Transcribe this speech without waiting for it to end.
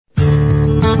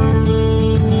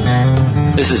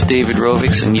This is David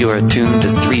Rovics, and you are tuned to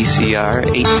 3CR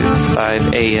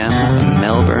 8:55 a.m.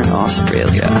 Melbourne,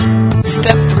 Australia.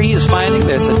 Step 3 is finding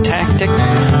there's a tactic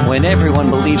when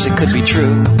everyone believes it could be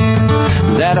true.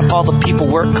 That if all the people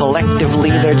work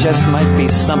collectively, there just might be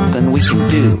something we can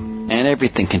do, and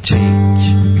everything can change.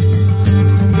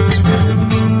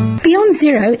 Beyond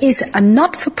Zero is a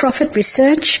not-for-profit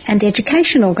research and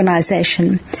education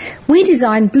organisation. We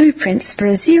design blueprints for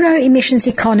a zero-emissions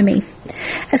economy.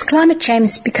 As climate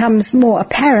change becomes more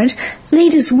apparent,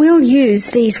 leaders will use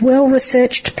these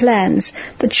well-researched plans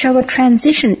that show a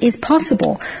transition is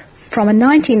possible from a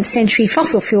 19th century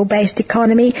fossil fuel-based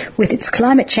economy with its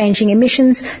climate-changing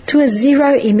emissions to a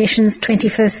zero-emissions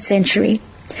 21st century.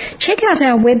 Check out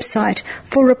our website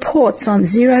for reports on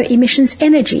zero-emissions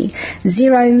energy,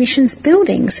 zero-emissions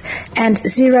buildings, and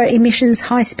zero-emissions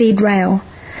high-speed rail.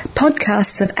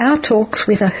 Podcasts of our talks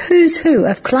with a who's who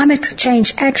of climate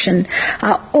change action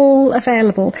are all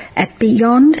available at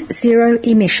Beyond Zero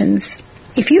Emissions.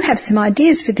 If you have some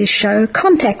ideas for this show,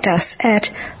 contact us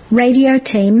at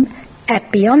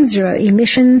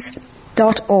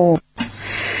radioteam@beyondzeroemissions.org.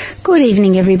 Good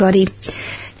evening, everybody.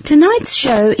 Tonight's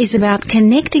show is about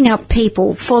connecting up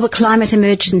people for the climate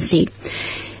emergency.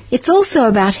 It's also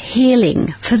about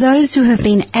healing for those who have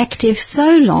been active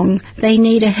so long they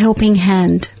need a helping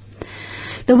hand.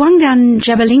 The Wangan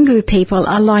Jabalingu people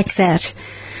are like that.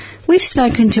 We've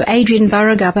spoken to Adrian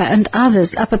Burragubba and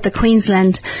others up at the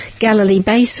Queensland Galilee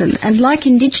Basin, and like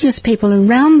Indigenous people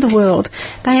around the world,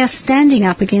 they are standing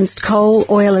up against coal,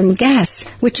 oil and gas,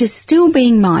 which is still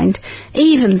being mined,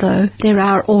 even though there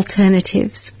are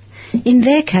alternatives. In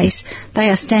their case, they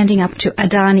are standing up to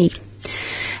Adani.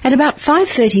 At about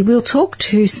 5:30, we'll talk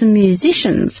to some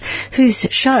musicians whose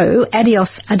show,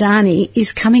 Adios Adani,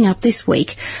 is coming up this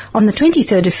week on the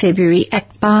 23rd of February at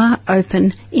Bar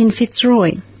Open in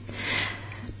Fitzroy.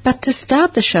 But to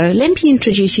start the show, let me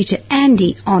introduce you to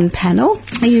Andy on panel.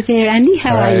 Are you there, Andy?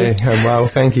 How are you? I'm well,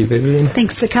 thank you, Vivian.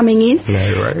 Thanks for coming in.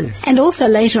 No worries. And also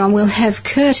later on, we'll have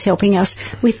Kurt helping us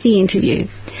with the interview.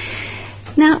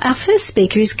 Now, our first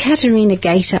speaker is Katerina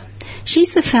Gator.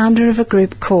 She's the founder of a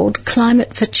group called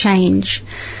Climate for Change.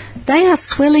 They are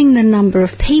swelling the number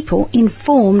of people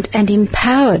informed and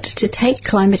empowered to take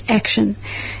climate action.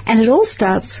 And it all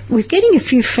starts with getting a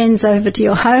few friends over to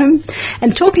your home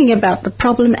and talking about the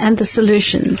problem and the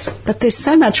solutions. But there's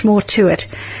so much more to it.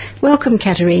 Welcome,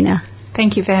 Katerina.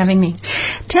 Thank you for having me.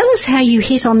 Tell us how you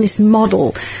hit on this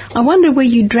model. I wonder, were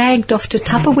you dragged off to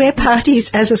Tupperware parties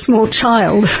as a small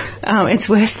child? Oh, it's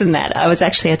worse than that. I was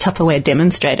actually a Tupperware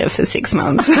demonstrator for 6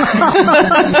 months.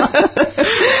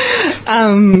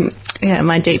 Yeah,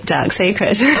 my deep, dark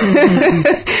secret. And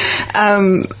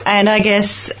I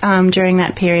guess during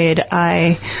that period,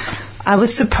 I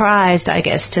was surprised, I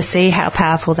guess, to see how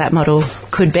powerful that model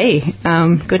could be.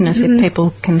 Goodness, if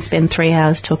people can spend 3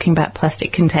 hours talking about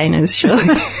plastic containers,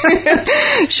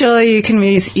 surely you can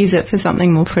use it for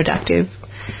something more productive.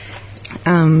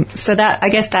 So that, I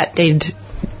guess, that did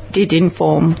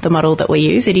inform the model that we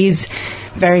use. It is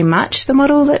very much the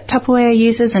model that Tupperware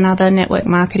uses and other network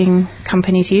marketing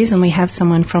companies use, and we have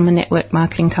someone from a network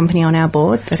marketing company on our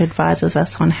board that advises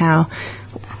us on how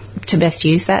to best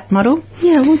use that model.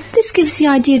 Yeah, well, this gives the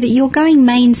idea that you're going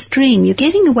mainstream. You're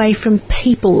getting away from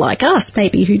people like us,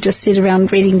 maybe, who just sit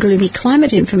around reading gloomy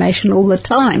climate information all the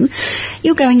time.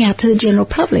 You're going out to the general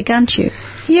public, aren't you?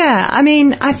 Yeah, I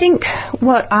mean, I think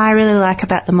what I really like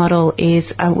about the model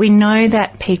is we know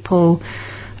that people...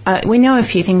 we know a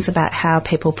few things about how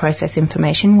people process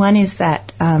information. One is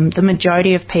that the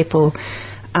majority of people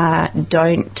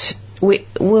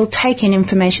we'll take in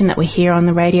information that we hear on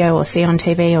the radio or see on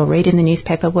TV or read in the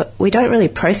newspaper, but we don't really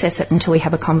process it until we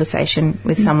have a conversation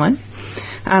with someone.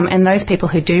 And those people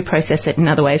who do process it in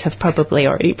other ways have probably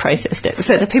already processed it.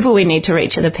 So the people we need to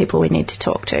reach are the people we need to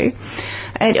talk to.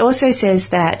 It also says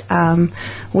that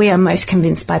we are most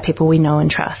convinced by people we know and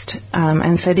trust.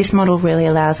 And so this model really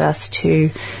allows us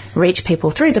to reach people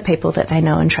through the people that they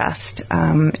know and trust.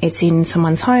 It's in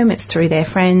someone's home, it's through their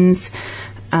friends.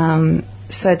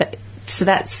 So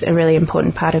that's a really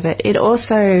important part of it. It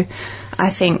also, I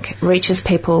think, reaches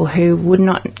people who would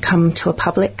not come to a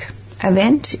public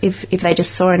event if they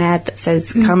just saw an ad that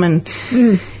says come and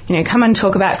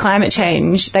talk about climate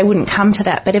change. They wouldn't come to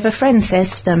that. But if a friend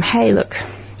says to them, hey, look,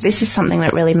 this is something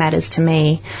that really matters to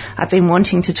me. I've been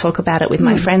wanting to talk about it with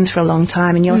my friends for a long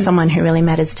time, and you're someone who really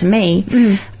matters to me.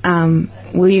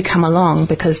 will you come along?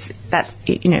 Because that's,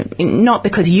 not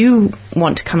because you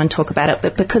want to come and talk about it,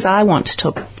 but because I want to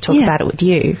talk about it with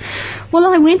you.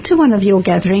 Well, I went to one of your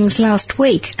gatherings last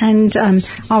week, and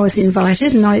I was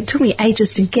invited, and it took me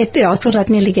ages to get there. I thought I'd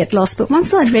nearly get lost, but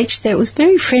once I'd reached there, it was a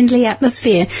very friendly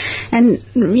atmosphere, and,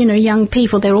 young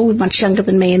people, they're all much younger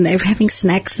than me, and they were having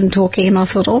snacks and talking, and I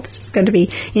thought, this is going to be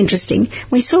interesting.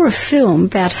 We saw a film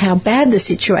about how bad the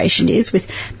situation is with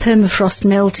permafrost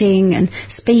melting and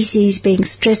species being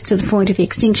stressed to the point of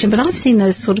extinction, but I've seen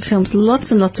those sort of films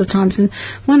lots and lots of times, and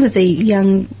one of the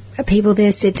young people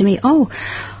there said to me,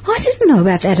 I didn't know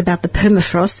about the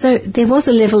permafrost. So there was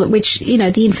a level at which,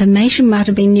 the information might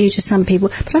have been new to some people,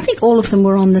 but I think all of them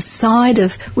were on the side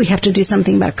of we have to do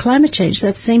something about climate change.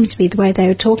 That seemed to be the way they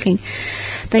were talking.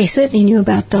 They certainly knew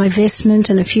about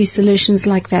divestment and a few solutions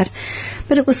like that,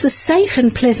 but it was the safe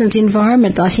and pleasant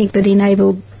environment, I think, that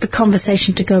enabled the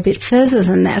conversation to go a bit further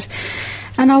than that.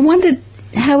 And I wondered,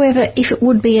 however, if it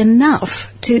would be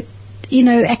enough to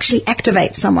actually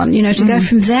activate someone, to go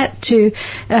from that to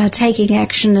taking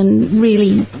action and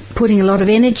really putting a lot of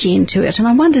energy into it. And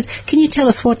I wondered, can you tell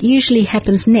us what usually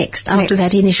happens next after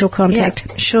that initial contact?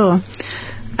 Yeah, sure.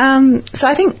 So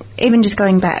I think even just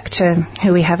going back to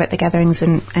who we have at the gatherings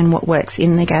and what works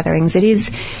in the gatherings, it is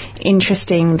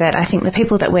interesting that I think the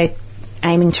people that we're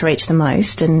aiming to reach the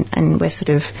most, and we're sort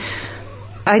of,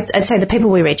 I'd say the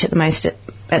people we reach at the most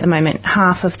at the moment,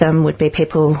 half of them would be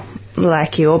people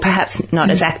like you, or perhaps not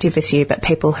as active as you, but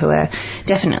people who are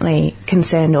definitely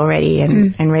concerned already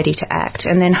and ready to act.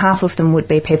 And then half of them would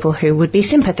be people who would be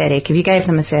sympathetic. If you gave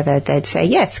them a survey, they'd say,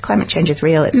 yes, climate change is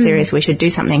real, it's serious, we should do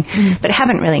something, but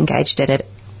haven't really engaged it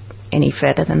any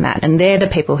further than that. And they're the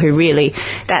people who really,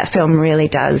 that film really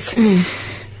does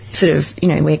sort of,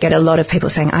 we get a lot of people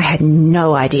saying, I had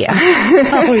no idea.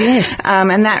 Oh, yes.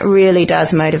 And that really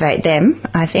does motivate them,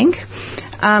 I think.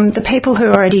 The people who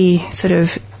already sort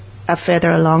of are further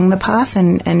along the path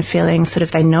and feeling sort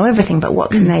of they know everything, but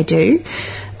what can they do?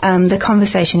 The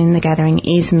conversation in the gathering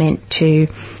is meant to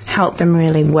help them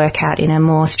really work out in a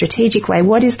more strategic way,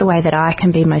 what is the way that I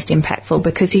can be most impactful,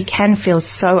 because you can feel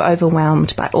so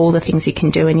overwhelmed by all the things you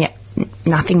can do and yet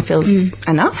nothing feels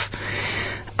enough.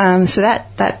 So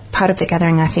that part of the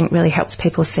gathering, I think, really helps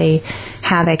people see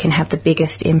how they can have the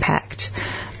biggest impact.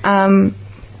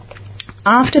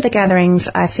 After the gatherings,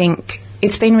 I think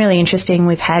it's been really interesting.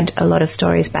 We've had a lot of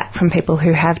stories back from people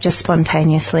who have just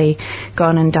spontaneously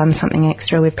gone and done something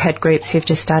extra. We've had groups who've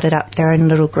just started up their own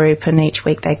little group, and each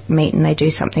week they meet and they do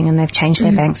something, and they've changed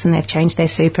their banks and they've changed their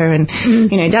super and,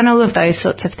 done all of those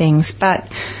sorts of things. But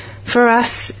for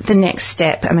us, the next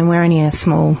step, we're only a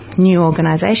small new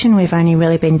organisation. We've only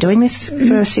really been doing this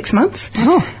for 6 months.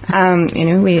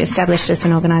 We established as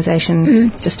an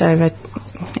organisation just over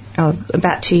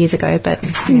about 2 years ago, but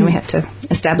we had to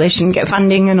establish and get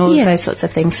funding and all of those sorts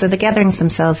of things. So the gatherings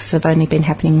themselves have only been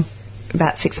happening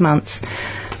about 6 months.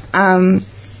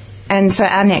 And so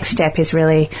our next step is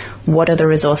really what are the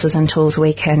resources and tools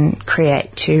we can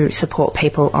create to support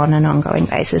people on an ongoing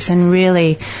basis. And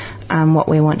really what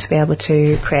we want to be able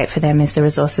to create for them is the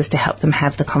resources to help them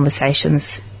have the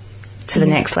conversations to the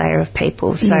next layer of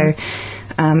people. So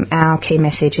our key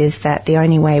message is that the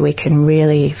only way we can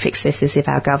really fix this is if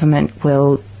our government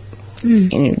will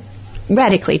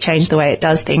radically change the way it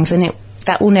does things, and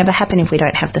that will never happen if we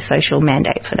don't have the social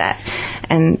mandate for that.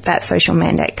 And that social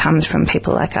mandate comes from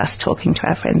people like us talking to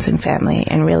our friends and family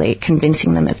and really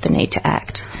convincing them of the need to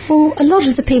act. Well, a lot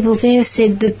of the people there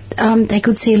said that they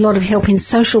could see a lot of help in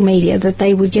social media, that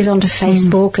they would get onto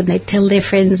Facebook and they'd tell their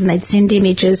friends and they'd send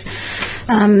images.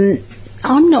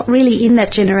 I'm not really in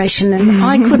that generation, and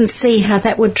I couldn't see how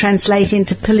that would translate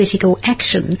into political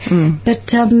action.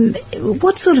 But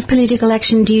what sort of political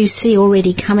action do you see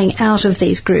already coming out of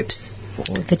these groups,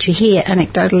 or that you hear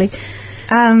anecdotally?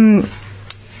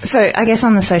 So I guess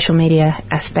on the social media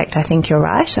aspect, I think you're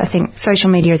right. I think social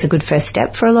media is a good first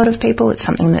step for a lot of people. It's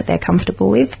something that they're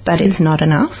comfortable with, but it's not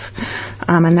enough.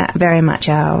 And that very much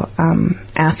our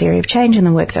theory of change and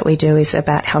the work that we do is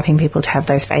about helping people to have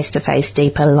those face-to-face,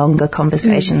 deeper, longer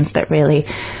conversations that really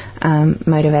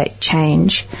motivate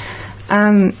change.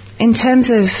 In terms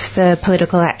of the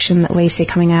political action that we see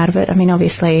coming out of it,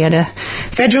 obviously at a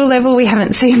federal level we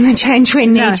haven't seen the change we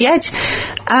need yet.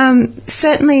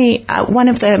 Certainly one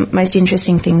of the most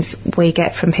interesting things we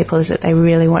get from people is that they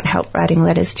really want help writing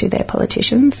letters to their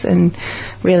politicians and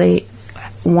really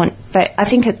I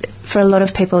think for a lot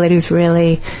of people it is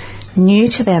really new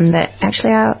to them that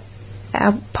actually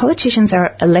our politicians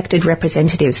are elected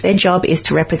representatives. Their job is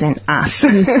to represent us.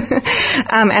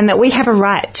 And that we have a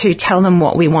right to tell them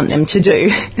what we want them to do.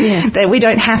 Yeah. That we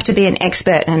don't have to be an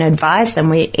expert and advise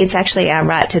them. It's actually our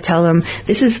right to tell them,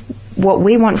 this is what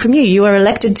we want from you. You are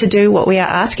elected to do what we are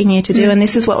asking you to do, and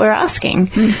this is what we're asking.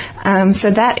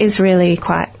 So that is really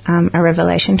quite a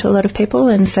revelation to a lot of people.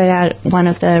 And so one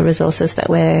of the resources that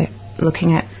we're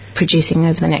looking at producing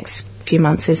over the next few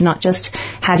months is not just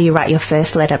how do you write your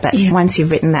first letter, but once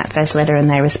you've written that first letter and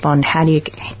they respond, how do you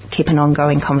keep an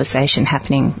ongoing conversation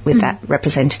happening with that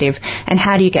representative, and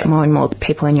how do you get more and more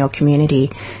people in your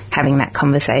community having that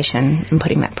conversation and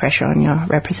putting that pressure on your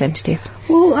representative?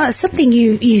 Well, something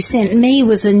you sent me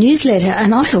was a newsletter,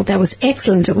 and I thought that was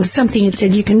excellent. It was something that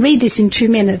said you can read this in 2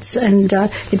 minutes, and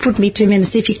it would be 2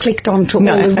 minutes if you clicked on to all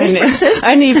the references.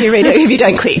 Only if you read it, if you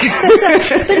don't click.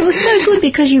 That's right. But it was so good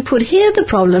because you put here are the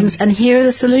problems and here are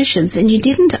the solutions, and you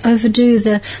didn't overdo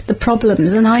the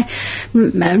problems. And I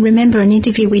remember an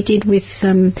interview we did with,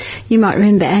 you might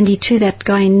remember, Andy, too, that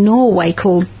guy in Norway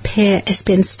called Per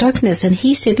Espen Stoknes, and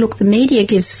he said, look, the media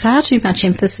gives far too much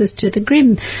emphasis to the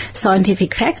grim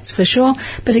scientific facts, for sure,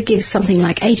 but it gives something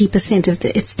like 80% of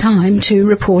its time to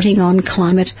reporting on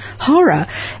climate horror.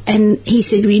 And he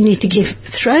said we need to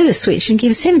throw the switch and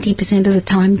give 70% of the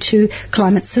time to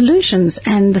climate solutions,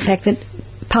 and the fact that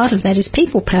part of that is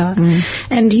people power.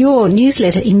 And your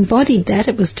newsletter embodied that.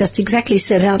 It was just exactly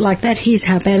set out like that. Here's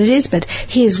how bad it is, but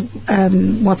here's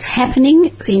what's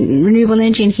happening in renewable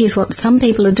energy, and here's what some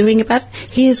people are doing about it.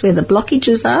 Here's where the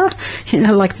blockages are,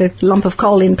 like the lump of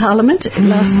coal in Parliament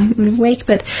last week.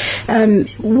 But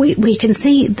we can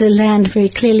see the land very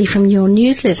clearly from your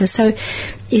newsletter. So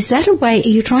is that a way, are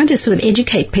you trying to sort of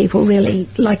educate people, really,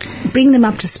 like bring them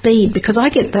up to speed? Because I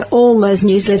get all those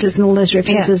newsletters and all those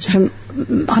references from,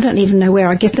 I don't even know where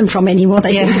I get them from anymore.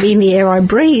 They seem to be in the air I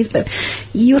breathe. But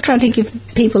you're trying to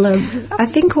give people I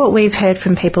think what we've heard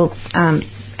from people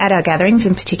at our gatherings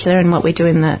in particular, and what we do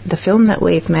in the film that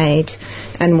we've made,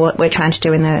 and what we're trying to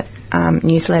do in the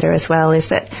newsletter as well, is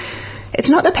that it's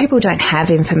not that people don't have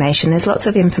information. There's lots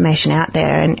of information out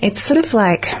there, and it's sort of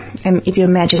like if you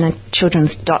imagine a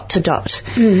children's dot to dot,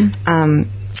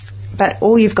 but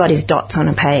all you've got is dots on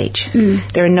a page.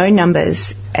 There are no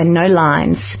numbers and no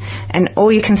lines, and all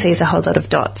you can see is a whole lot of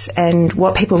dots. And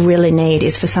what people really need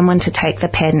is for someone to take the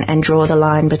pen and draw the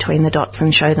line between the dots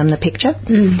and show them the picture.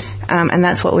 And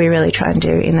that's what we really try and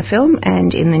do in the film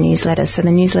and in the newsletter. So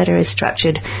the newsletter is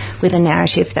structured with a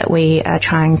narrative that we are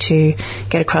trying to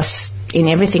get across in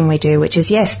everything we do, which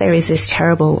is, yes, there is this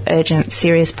terrible, urgent,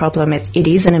 serious problem. It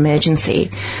is an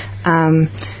emergency.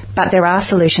 But there are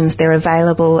solutions. They're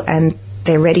available and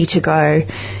they're ready to go.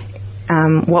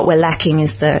 What we're lacking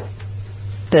is the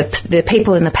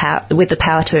people in the power, with the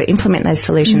power to implement those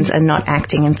solutions are not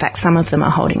acting. In fact, some of them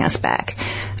are holding us back.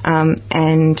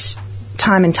 And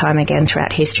time and time again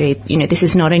throughout history, this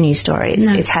is not a new story.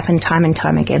 It's happened time and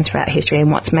time again throughout history,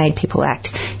 and what's made people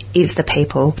act is the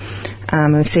people.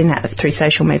 We've seen that through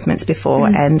social movements before,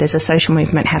 and there's a social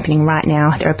movement happening right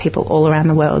now. There are people all around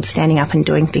the world standing up and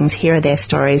doing things. Here are their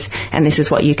stories, and this is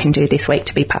what you can do this week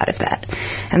to be part of that.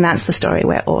 And that's the story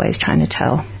we're always trying to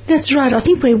tell. That's right. I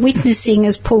think we're witnessing,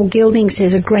 as Paul Gilding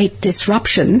says, a great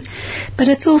disruption, but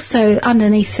it's also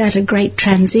underneath that a great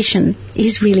transition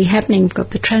is really happening. We've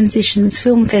got the Transitions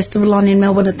Film Festival on in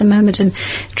Melbourne at the moment, and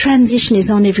transition is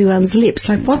on everyone's lips.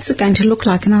 Like, what's it going to look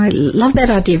like? And I love that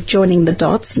idea of joining the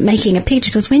dots, making a picture,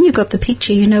 because when you've got the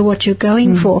picture, you know what you're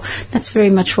going for. That's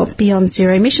very much what Beyond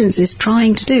Zero Emissions is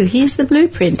trying to do. Here's the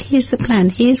blueprint, here's the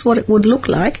plan, here's what it would look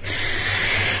like.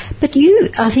 But you,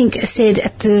 I think, said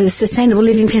at the Sustainable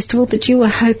Living Festival that you were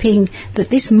hoping that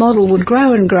this model would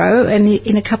grow and grow, and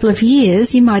in a couple of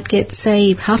years you might get,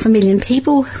 say, 500,000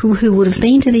 people who would have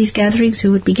been to these gatherings,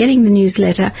 who would be getting the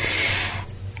newsletter.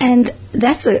 And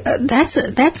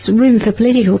that's room for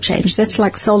political change. That's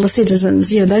like solar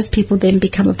citizens. Those people then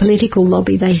become a political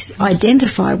lobby. They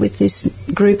identify with this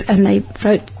group and they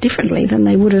vote differently than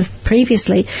they would have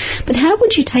previously. But how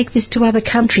would you take this to other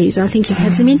countries? I think you've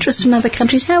had some interest from other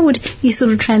countries. How would you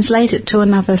sort of translate it to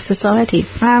another society?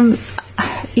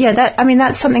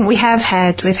 That's something we have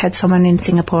had. We've had someone in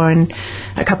Singapore and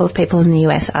a couple of people in the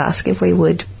US ask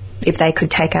if they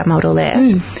could take our model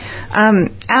there.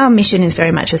 Our mission is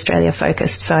very much Australia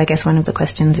focused, so I guess one of the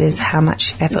questions is how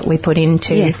much effort we put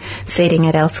into seeding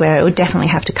it elsewhere. It would definitely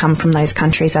have to come from those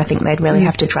countries. I think they'd really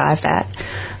have to drive that.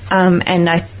 And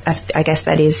I guess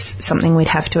that is something we'd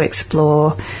have to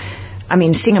explore. I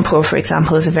mean, Singapore, for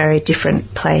example, is a very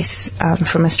different place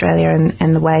from Australia,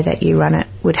 and the way that you run it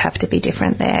would have to be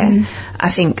different there. I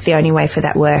think the only way for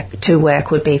that to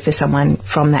work would be for someone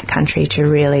from that country to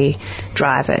really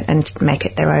drive it and make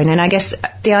it their own. And I guess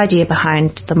the idea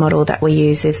behind the model that we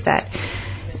use is that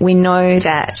we know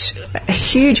that a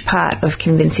huge part of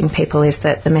convincing people is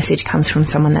that the message comes from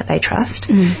someone that they trust.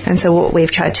 And so what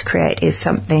we've tried to create is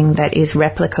something that is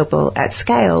replicable at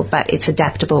scale, but it's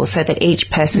adaptable so that each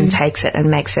person takes it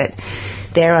and makes it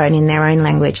their own in their own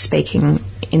language, speaking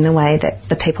in the way that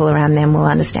the people around them will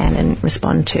understand and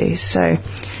respond to. So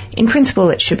in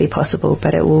principle it should be possible,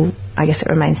 but I guess it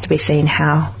remains to be seen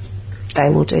how they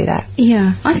will do that.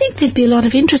 Yeah, I think there'd be a lot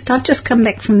of interest. I've just come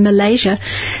back from Malaysia,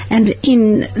 and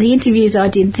in the interviews I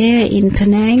did there in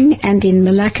Penang and in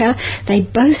Malacca, they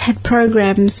both had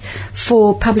programs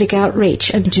for public outreach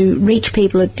and to reach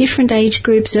people at different age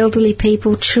groups, elderly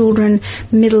people, children,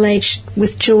 middle-aged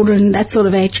with children, that sort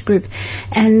of age group.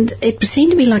 And it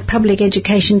seemed to be like public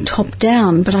education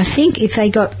top-down, but I think if they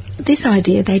got this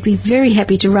idea, they'd be very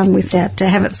happy to run with that, to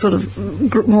have it sort of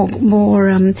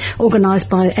more organised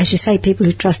by, as you say, people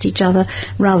who trust each other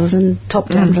rather than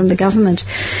top-down from the government.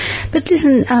 But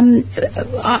listen,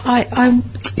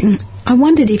 I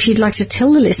wondered if you'd like to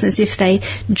tell the listeners, if they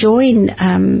join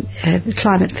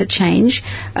Climate for Change,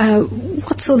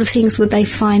 what sort of things would they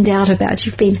find out about?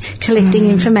 You've been collecting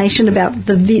information about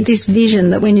this vision,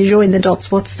 that when you join the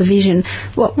dots, what's the vision?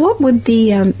 What would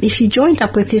if you joined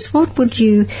up with this, what would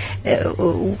you,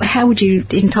 how would you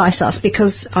entice us?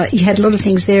 Because you had a lot of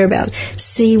things there about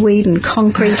seaweed and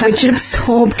concrete which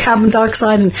absorb carbon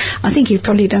dioxide, and I think you've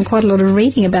probably done quite a lot of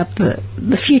reading about the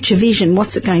future vision.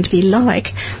 What's it going to be like?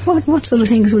 What sort of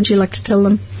things would you like to tell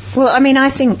them? Well, I mean, I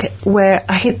think we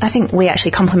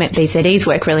actually complement BZE's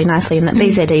work really nicely in that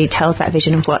BZE tells that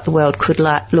vision of what the world could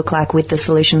look like with the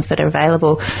solutions that are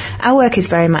available. Our work is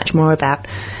very much more about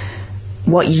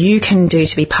what you can do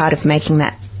to be part of making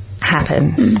that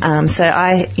happen. So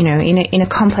in a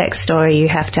complex story, you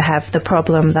have to have the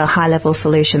problem, the high-level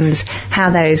solutions, how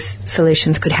those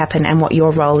solutions could happen, and what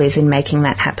your role is in making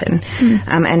that happen.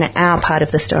 And our part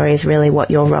of the story is really what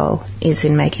your role is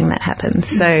in making that happen.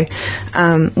 So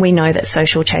we know that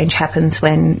social change happens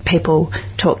when people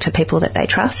talk to people that they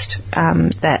trust,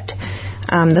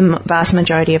 the vast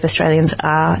majority of Australians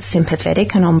are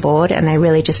sympathetic and on board, and they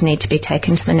really just need to be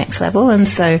taken to the next level. And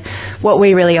so what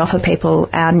we really offer people,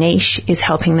 our niche, is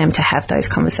helping them to have those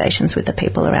conversations with the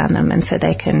people around them. And so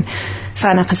they can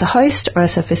sign up as a host or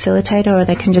as a facilitator, or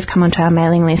they can just come onto our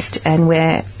mailing list, and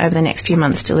we're, over the next few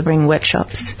months, delivering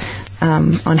workshops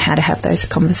on how to have those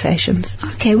conversations.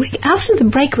 Okay, after the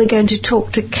break we're going to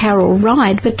talk to Carol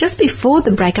Ride, but just before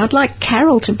the break I'd like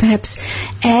Carol to perhaps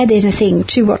add anything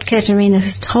to what Katerina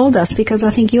has told us, because I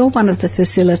think you're one of the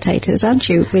facilitators, aren't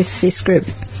you, with this group?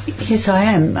 Yes, I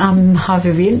am. Hi,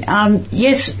 Vivian.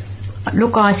 Yes,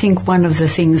 look, I think one of the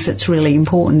things that's really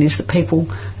important is that people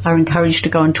are encouraged to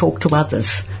go and talk to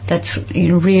others. That's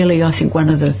really, I think, one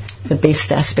of the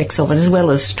best aspects of it, as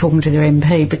well as talking to their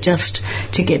MP, but just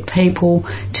to get people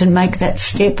to make that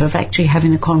step of actually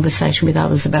having a conversation with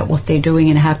others about what they're doing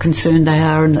and how concerned they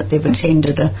are, and that they've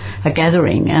attended a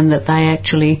gathering, and that they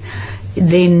actually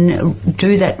then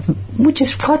do that, which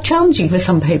is quite challenging for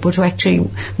some people, to actually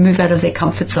move out of their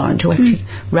comfort zone, to actually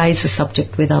raise the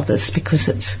subject with others, because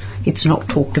it's not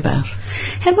talked about.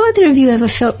 Have either of you ever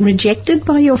felt rejected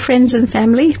by your friends and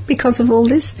family because of all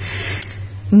this?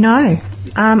 No.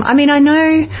 I mean, I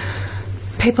know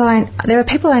there are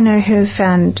people I know who have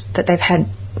found that they've had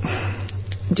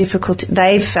difficulty.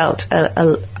 They've felt,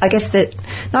 I guess, that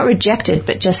not rejected,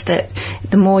 but just that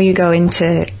the more you go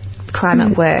into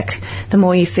climate work, the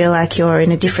more you feel like you're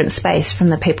in a different space from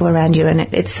the people around you, and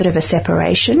it's sort of a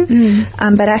separation.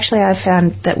 But actually I've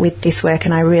found that with this work,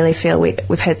 and I really feel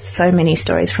we've had so many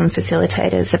stories from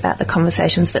facilitators about the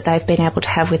conversations that they've been able to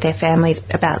have with their families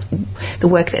about the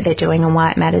work that they're doing and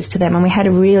why it matters to them. And we had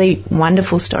a really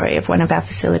wonderful story of one of our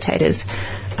facilitators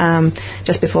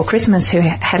just before Christmas, who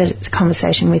had a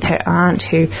conversation with her aunt,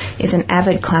 who is an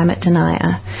avid climate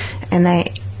denier,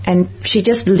 and she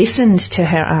just listened to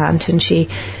her aunt, and she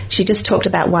just talked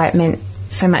about why it meant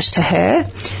so much to her.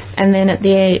 And then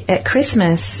at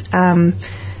Christmas,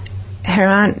 her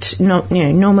aunt,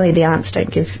 normally the aunts don't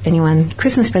give anyone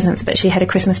Christmas presents, but she had a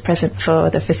Christmas present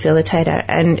for the facilitator,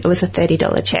 and it was a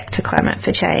 $30 check to Climate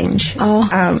for Change.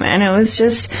 And it was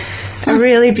just a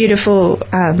really beautiful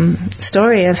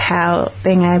story of how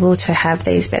being able to have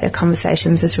these better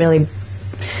conversations is really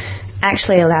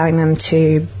actually allowing them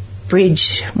to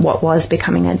bridge what was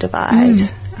becoming a divide.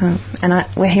 And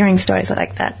we're hearing stories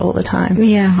like that all the time.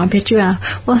 Yeah, I bet you are.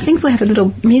 Well, I think we'll have a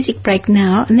little music break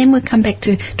now, and then we'll come back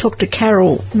to talk to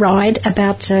Carol Ride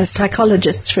about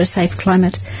psychologists for a safe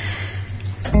climate.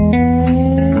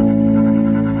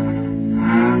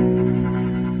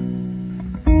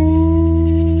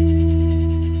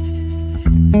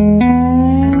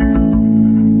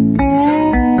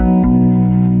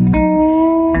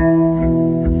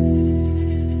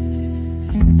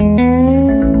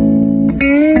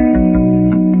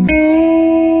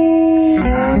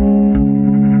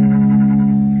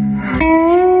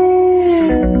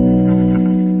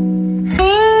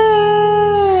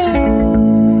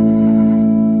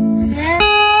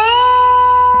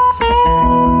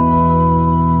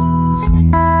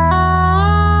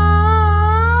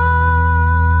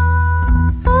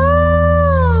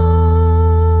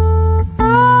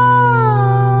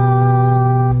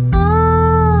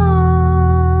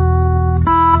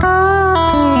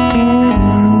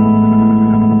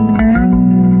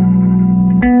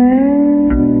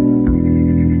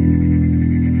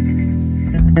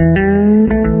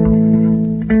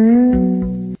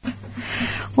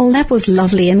 Was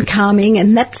lovely and calming,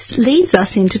 and that leads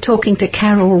us into talking to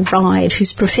Carol Ride,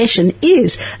 whose profession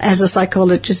is, as a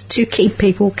psychologist, to keep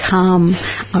people calm,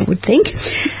 I would think.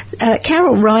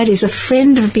 Carol Ride is a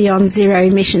friend of Beyond Zero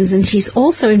Emissions, and she's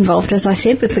also involved, as I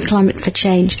said, with the Climate for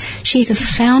Change. She's a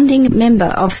founding member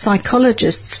of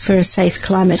Psychologists for a Safe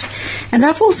Climate, and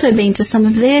I've also been to some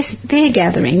of their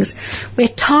gatherings where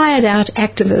tired-out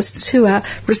activists who are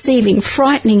receiving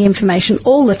frightening information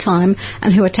all the time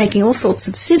and who are taking all sorts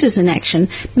of citizen action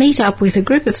meet up with a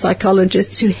group of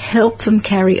psychologists who help them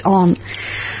carry on.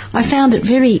 I found it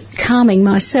very calming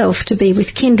myself to be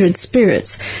with kindred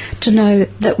spirits, to know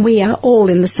that we are all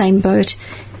in the same boat,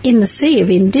 in the sea of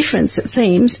indifference, it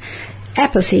seems,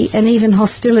 apathy and even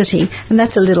hostility. And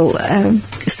that's a little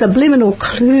subliminal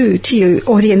clue to you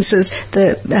audiences,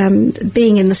 the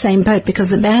being in the same boat, because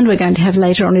the band we're going to have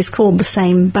later on is called The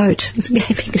Same Boat.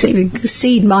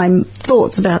 Exceed my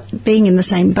thoughts about being in the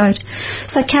same boat.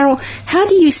 So, Carol, how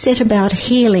do you set about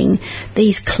healing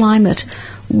these climate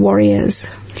warriors?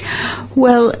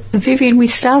 Well, Vivian, we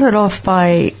started off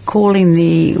by calling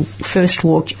the first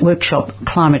workshop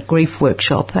Climate Grief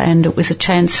Workshop, and it was a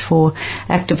chance for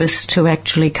activists to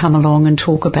actually come along and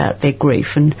talk about their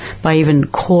grief. And by even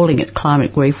calling it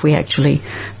Climate Grief, we actually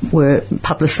were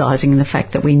publicising the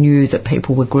fact that we knew that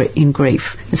people were in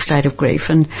grief, a state of grief.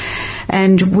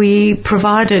 And we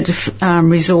provided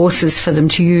resources for them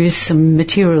to use, some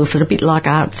materials that are a bit like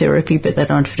art therapy, but they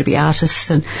don't have to be artists,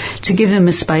 and to give them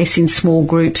a space in small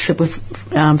groups that were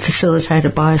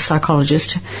facilitated by a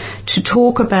psychologist to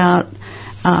talk about,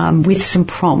 with some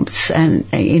prompts and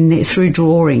through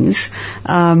drawings,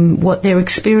 what their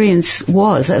experience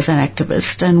was as an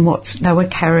activist and what they were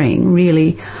carrying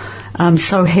really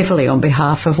so heavily on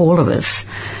behalf of all of us.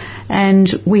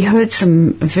 And we heard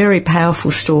some very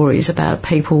powerful stories about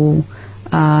people's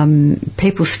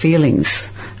feelings,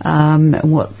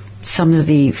 what some of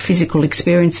the physical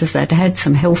experiences they'd had,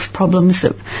 some health problems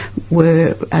that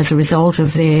were as a result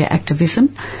of their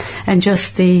activism, and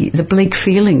just the bleak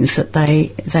feelings that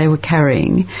they were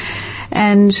carrying.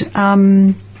 And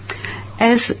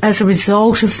as a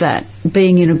result of that,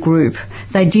 being in a group,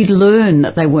 they did learn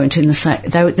that they weren't in the same.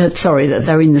 That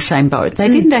they were in the same boat. They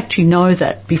didn't actually know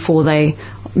that before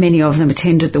many of them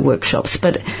attended the workshops,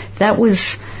 but that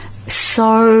was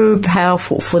so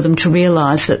powerful for them to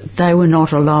realise that they were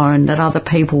not alone, that other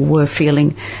people were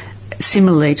feeling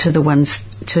similarly to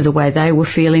the way they were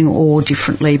feeling, or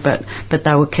differently, but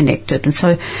they were connected. And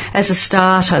so as a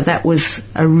starter, that was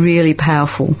a really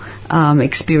powerful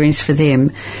experience for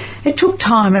them. It took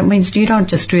time. It means you don't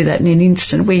just do that in an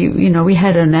instant. We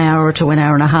had an hour to an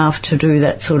hour and a half to do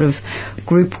that sort of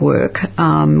group work,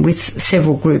 with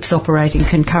several groups operating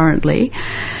concurrently.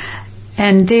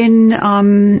 And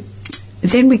then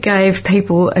we gave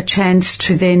people a chance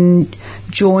to then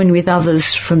join with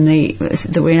others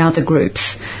that were in other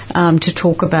groups, to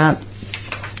talk about,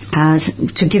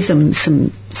 to give them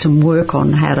some work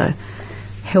on how to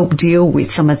help deal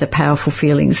with some of the powerful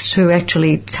feelings, to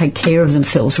actually take care of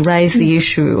themselves, raise the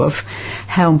issue of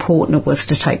how important it was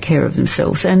to take care of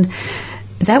themselves. And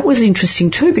that was interesting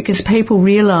too, because people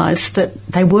realised that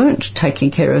they weren't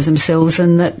taking care of themselves,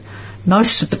 and that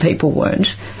most of the people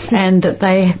weren't, and that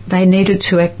they needed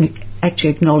to actually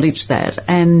acknowledge that.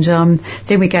 And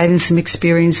then we gave them some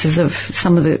experiences of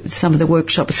some of the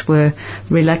workshops were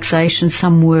relaxation,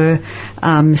 some were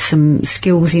some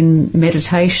skills in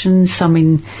meditation, some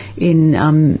in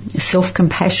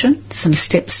self-compassion, some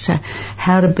steps to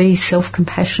how to be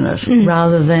self-compassionate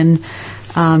rather than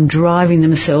driving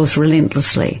themselves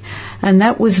relentlessly. And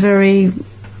that was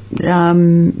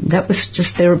that was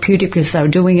just therapeutic because they were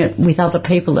doing it with other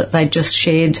people that they just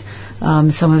shared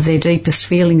some of their deepest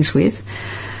feelings with.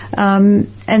 And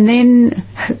then,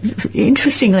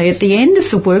 interestingly, at the end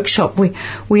of the workshop,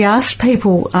 we asked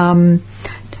people,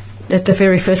 at the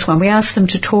very first one, we asked them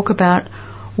to talk about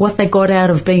what they got out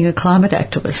of being a climate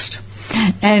activist.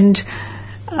 And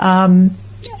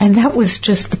that was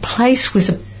just, the place was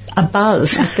a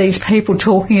buzz with these people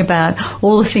talking about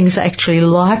all the things they actually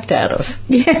liked out of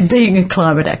being a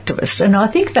climate activist. And I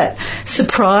think that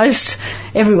surprised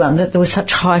everyone that there was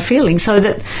such high feelings, so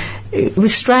that it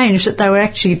was strange that they were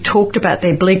actually talked about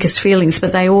their bleakest feelings,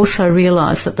 but they also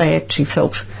realised that they actually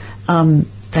felt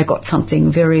they got something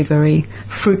very, very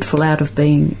fruitful out of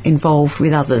being involved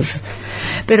with others.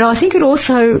 But I think it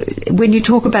also, when you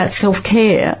talk about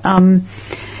self-care,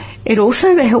 it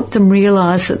also helped them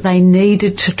realise that they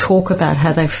needed to talk about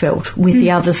how they felt with the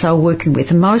others they were working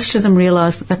with. And most of them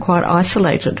realised that they're quite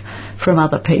isolated from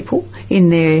other people in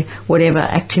their whatever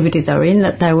activity they were in,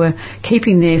 that they were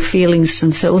keeping their feelings to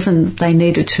themselves and they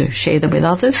needed to share them with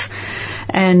others.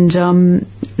 And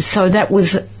so that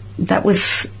was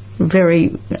very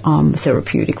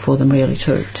therapeutic for them, really,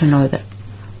 to know that.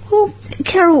 Well,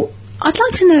 Carol, I'd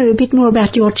like to know a bit more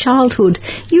about your childhood.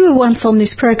 You were once on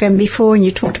this program before and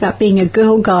you talked about being a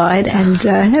girl guide, and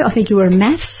I think you were a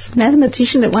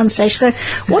mathematician at one stage. So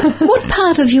what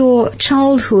part of your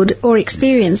childhood or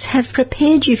experience have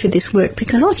prepared you for this work?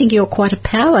 Because I think you're quite a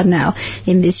power now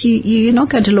in this. You're not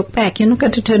going to look back. You're not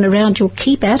going to turn around. You'll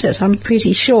keep at it, I'm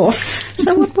pretty sure.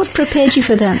 So what prepared you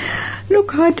for that?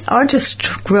 Look, I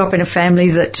just grew up in a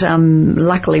family that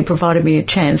luckily provided me a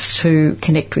chance to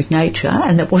connect with nature,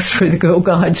 and that was through the Girl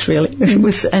Guides, really. It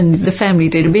was, and the family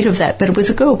did a bit of that, but it was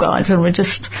a Girl Guides, and I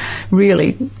just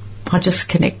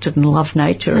connected and loved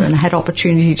nature and had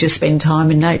opportunity to spend time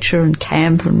in nature and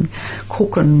camp and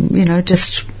cook and,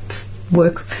 just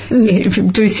work,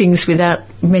 do things without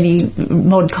many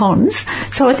mod cons.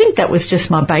 So I think that was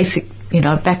just my basic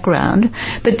background.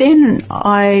 But then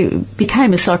I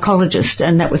became a psychologist,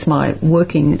 and that was my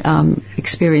working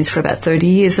experience for about 30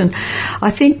 years. And I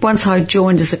think once I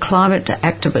joined as a climate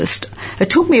activist, it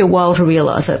took me a while to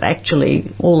realise that actually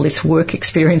all this work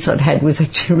experience I'd had was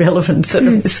actually relevant. So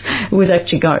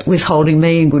it was holding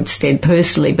me in good stead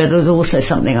personally, but it was also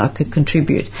something I could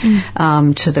contribute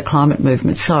to the climate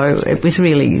movement. So it was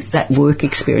really that work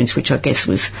experience, which I guess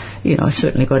was, I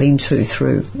certainly got into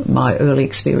through my early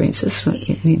experiences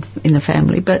in the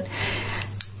family. But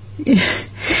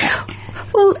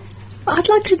well, I'd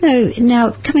like to know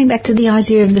now, coming back to the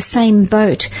idea of the same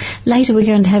boat, later we're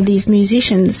going to have these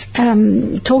musicians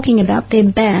talking about their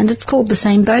band. It's called The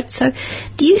Same Boat. So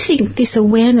do you think this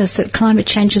awareness that climate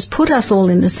change has put us all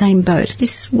in the same boat,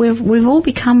 we've all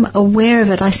become aware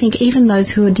of it? I think even those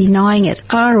who are denying it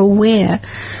are aware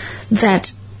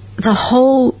that the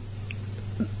whole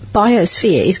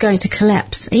biosphere is going to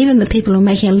collapse. Even the people who are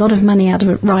making a lot of money out of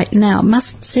it right now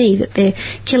must see that they're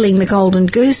killing the golden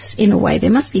goose in a way.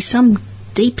 There must be some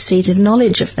deep-seated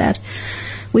knowledge of that.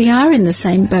 We are in the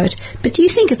same boat. But do you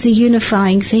think it's a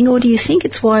unifying thing, or do you think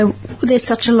it's why there's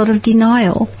such a lot of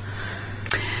denial?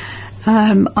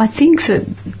 I think that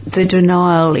the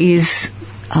denial is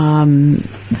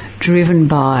driven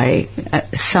by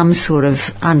some sort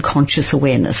of unconscious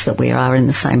awareness that we are in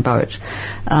the same boat.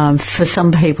 For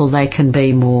some people, they can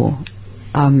be more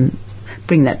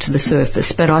bring that to the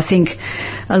surface, but I think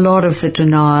a lot of the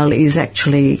denial is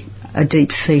actually a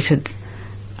deep-seated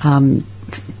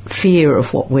fear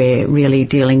of what we're really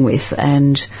dealing with,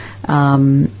 and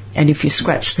if you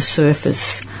scratch the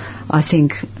surface, I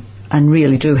think, and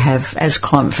really do have, as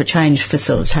Climate for Change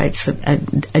facilitates a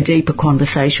deeper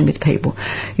conversation with people,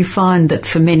 you find that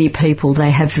for many people they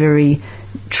have very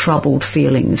troubled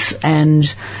feelings,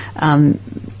 and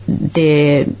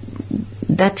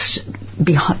that's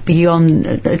beyond,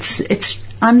 it's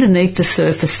underneath the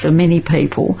surface for many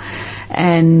people,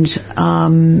 and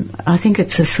I think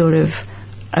it's a sort of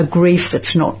a grief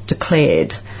that's not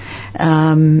declared,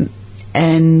 and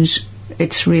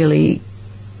it's really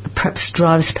perhaps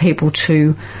drives people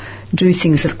to do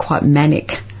things that are quite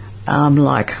manic,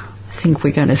 like think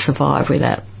we're going to survive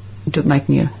without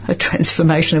making a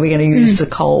transformation, that we're going to use the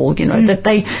coal,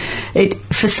 that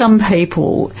for some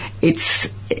people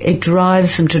it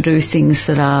drives them to do things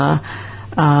that are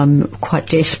quite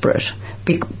desperate,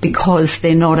 because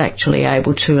they're not actually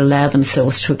able to allow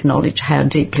themselves to acknowledge how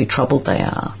deeply troubled they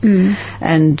are.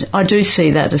 And I do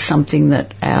see that as something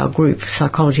that our group,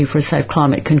 Psychology for a Safe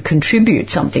Climate, can contribute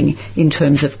something in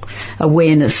terms of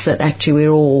awareness that actually we're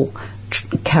all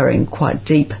carrying quite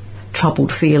deep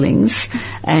troubled feelings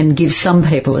and give some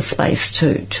people a space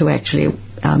to actually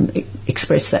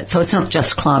express that. So it's not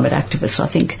just climate activists. I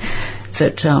think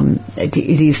that it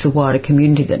is the wider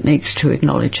community that needs to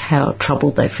acknowledge how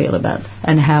troubled they feel about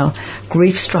and how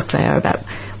grief-struck they are about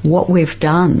what we've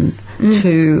done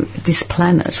to this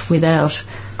planet without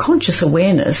conscious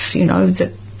awareness,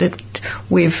 that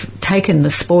we've taken the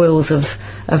spoils of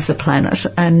the planet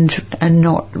and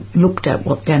not looked at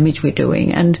what damage we're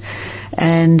doing, and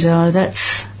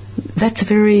that's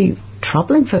very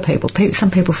troubling for people.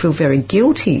 Some people feel very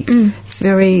guilty,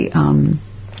 very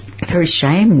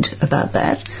shamed about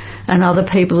that, and other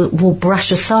people will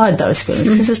brush aside those feelings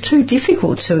because it's too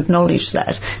difficult to acknowledge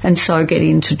that, and so get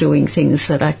into doing things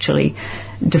that actually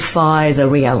defy the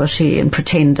reality and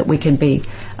pretend that we can be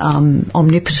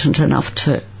omnipotent enough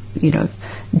to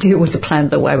deal with the planet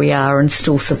the way we are and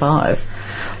still survive.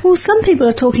 Well, some people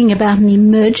are talking about an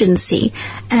emergency,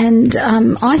 and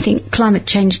I think climate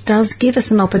change does give us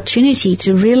an opportunity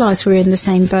to realise we're in the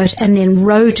same boat and then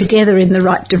row together in the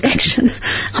right direction.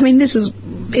 I mean, this is,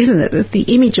 isn't it, the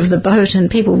image of the boat and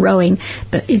people rowing,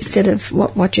 but instead of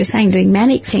what you're saying, doing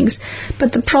manic things.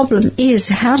 But the problem is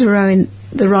how to row in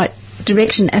the right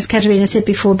direction. As Katerina said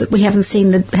before, that we haven't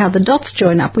seen how the dots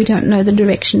join up. We don't know the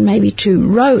direction maybe to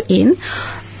row in,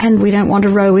 and we don't want to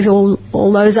row with all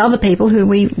those other people who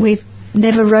we've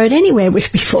never rowed anywhere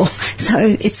with before. So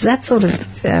it's that sort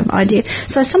of idea.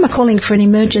 So some are calling for an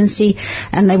emergency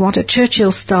and they want a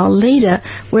Churchill-style leader,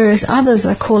 whereas others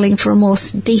are calling for a more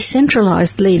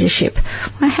decentralised leadership.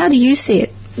 Well, how do you see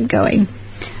it going?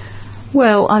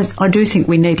 Well, I do think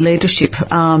we need leadership.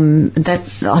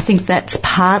 I think that's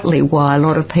partly why a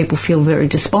lot of people feel very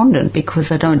despondent, because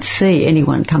they don't see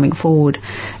anyone coming forward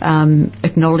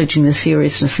acknowledging the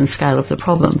seriousness and scale of the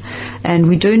problem. And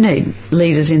we do need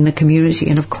leaders in the community,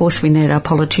 and of course we need our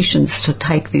politicians to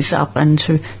take this up and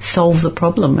to solve the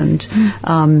problem and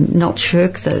not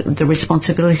shirk the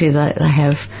responsibility that they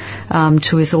have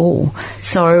to us all.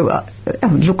 So,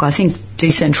 look, I think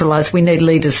decentralised, we need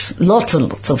leaders, lots and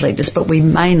lots of leaders, but we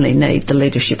mainly need the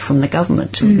leadership from the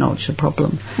government to acknowledge the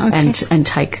problem and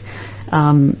take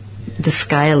the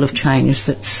scale of change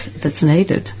that's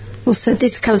needed. Well, so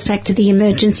this comes back to the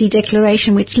emergency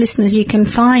declaration, which, listeners, you can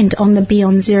find on the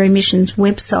Beyond Zero Emissions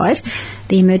website,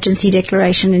 the emergency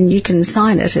declaration, and you can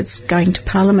sign it. It's going to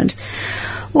Parliament.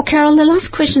 Well, Carol, the last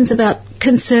question's about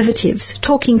Conservatives,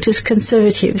 talking to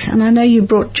Conservatives. And I know you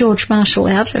brought George Marshall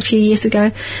out a few years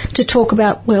ago to talk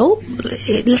about, well,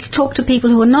 let's talk to people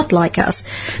who are not like us.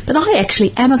 But I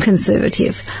actually am a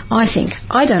Conservative, I think.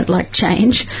 I don't like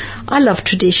change. I love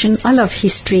tradition. I love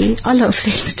history. I love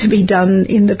things to be done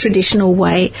in the traditional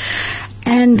way.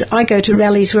 And I go to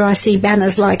rallies where I see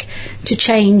banners like, to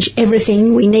change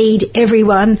everything, we need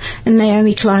everyone, and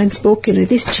Naomi Klein's book,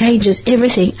 this changes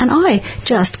everything. And I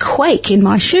just quake in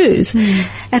my shoes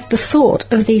at the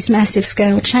thought of these massive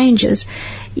scale changes.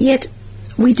 Yet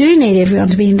we do need everyone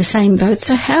to be in the same boat.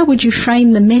 So how would you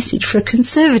frame the message for a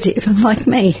Conservative like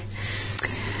me?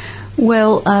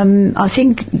 Well, I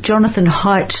think Jonathan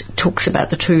Haidt talks about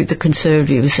the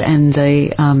Conservatives and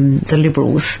the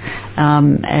Liberals,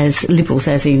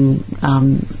 as in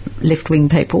left-wing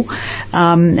people,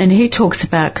 and he talks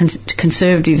about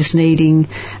Conservatives needing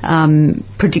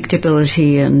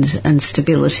predictability and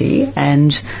stability,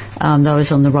 and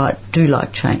those on the right do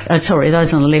like change.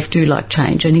 Those on the left do like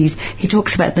change, and he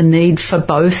talks about the need for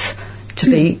both to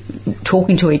be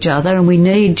talking to each other, and we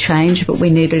need change, but we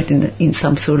need it in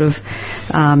some sort of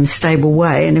stable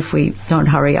way, and if we don't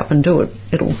hurry up and do it,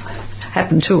 it'll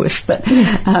happen to us, but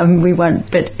we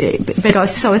won't.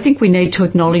 So I think we need to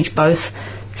acknowledge both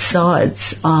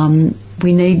sides.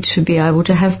 We need to be able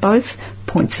to have both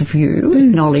points of view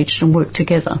acknowledged and work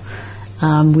together.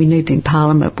 We need it in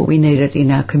Parliament, but we need it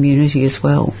in our community as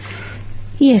well.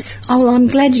 Yes. Oh, well, I'm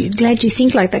glad you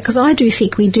think like that, because I do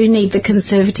think we do need the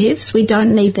Conservatives. We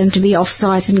don't need them to be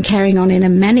off-site and carrying on in a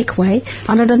manic way.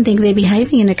 And I don't think they're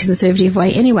behaving in a conservative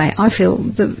way anyway. I feel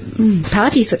the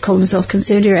parties that call themselves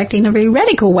Conservative are acting in a very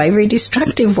radical way, very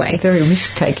destructive way. Very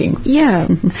risk-taking. Yeah.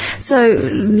 So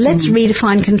let's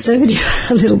redefine Conservative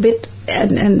a little bit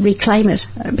and reclaim it,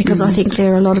 because I think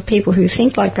there are a lot of people who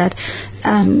think like that,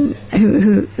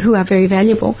 who are very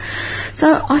valuable.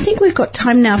 So I think we've got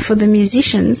time now for the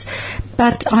musicians,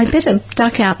 but I better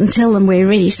duck out and tell them we're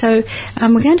ready. So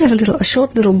we're going to have a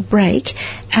short little break,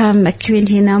 a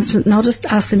community announcement, and I'll just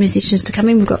ask the musicians to come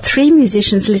in. We've got 3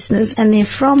 musicians, listeners, and they're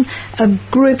from a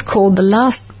group called The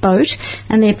Last Boat,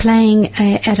 and they're playing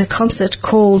at a concert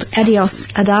called Adios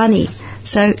Adani.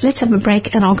 So let's have a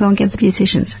break, and I'll go and get the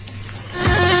musicians.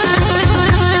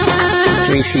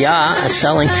 3CR are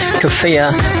selling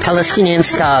keffiyeh Palestinian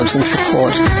scarves in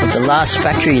support of the last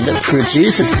factory that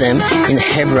produces them in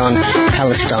Hebron,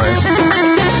 Palestine.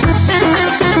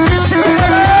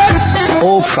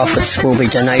 All profits will be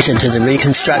donated to the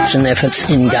reconstruction efforts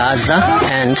in Gaza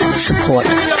and support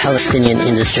Palestinian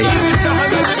industry.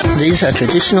 These are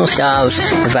traditional scarves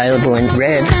available in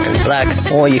red and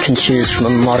black, or you can choose from a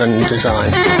modern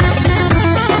design.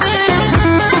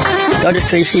 Go to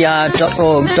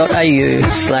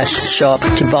 3cr.org.au/shop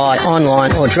to buy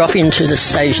online or drop into the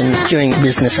station during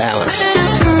business hours.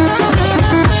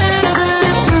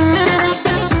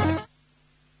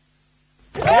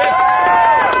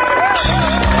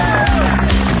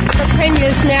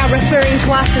 Now referring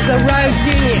to us as a rogue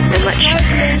union. And much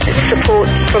support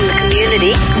from the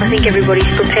community. I think everybody's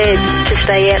prepared to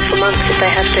stay out for months if they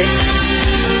have to.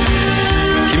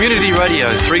 Community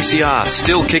Radio 3CR,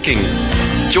 still kicking.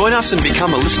 Join us and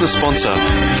become a listener sponsor.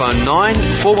 Phone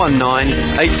 9419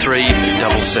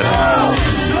 8377.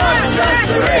 Not just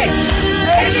the rich.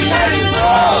 Education for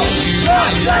all.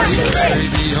 Not just the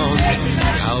rich.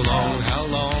 How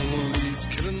long will these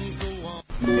killings go on?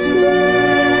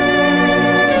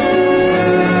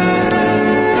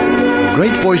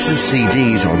 Great Voices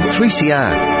CDs on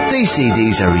 3CR. These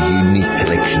CDs are a unique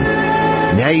collection.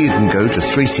 Now you can go to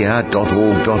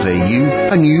 3cr.org.au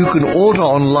and you can order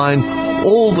online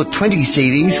all the 20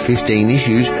 CDs, 15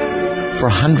 issues, for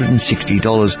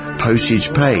 $160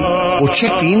 postage paid. Or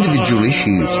check the individual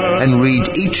issues and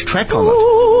read each track on it.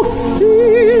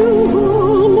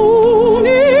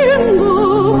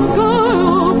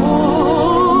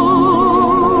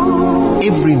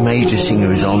 Every major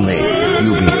singer is on there.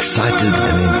 You'll be excited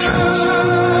and entranced.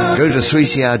 Go to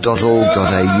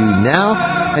 3cr.org.au now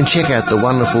and check out the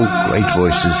wonderful Great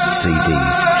Voices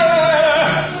CDs.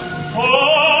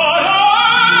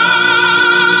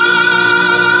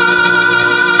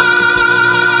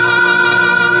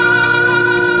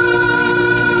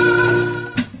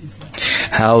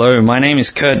 Hello, my name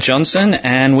is Kurt Johnson,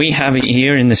 and we have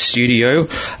here in the studio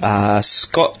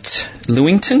Scott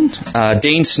Lewington,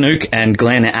 Dean Snook, and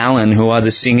Glenn Allen, who are the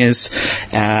singers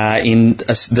in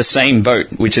The Same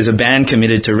Boat, which is a band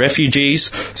committed to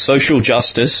refugees, social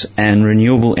justice, and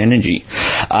renewable energy.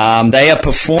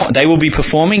 They will be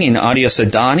performing in Adios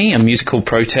Adani, a musical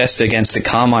protest against the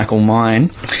Carmichael mine,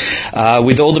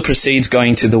 with all the proceeds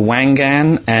going to the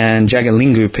Wangan and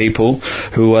Jagalingou people,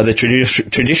 who are the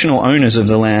traditional owners of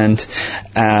the land,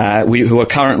 who are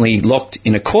currently locked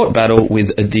in a court battle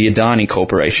with the Adani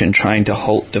Corporation trying to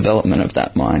halt development of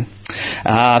that mine.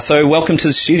 So welcome to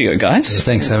the studio, guys. Yeah,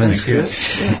 thanks for having us.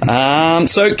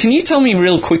 So can you tell me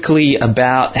real quickly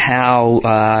about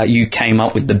how you came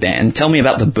up with the band? Tell me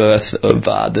about the birth of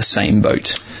The Same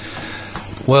Boat.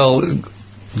 Well,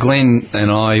 Glenn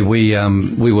and I, we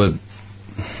were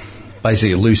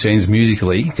basically at loose ends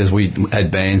musically, because we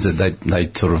had bands that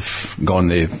they'd sort of gone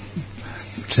their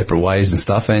separate ways and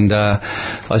stuff, and I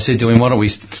said to him, why don't we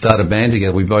start a band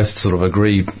together? We both sort of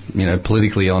agree,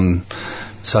 politically on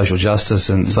social justice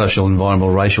and social,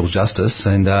 environmental, racial justice,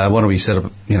 and why don't we set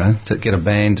up, to get a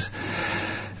band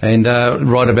and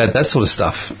write about that sort of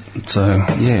stuff. So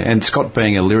yeah, and Scott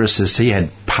being a lyricist, he had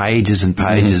pages and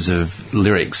pages of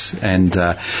lyrics, and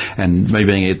me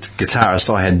being a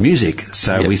guitarist, I had music,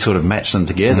 so we sort of matched them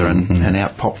together, and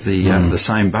out popped the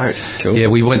Same Boat. Cool. Yeah,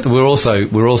 we're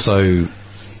also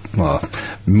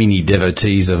mini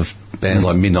devotees of bands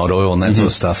like Midnight Oil and that sort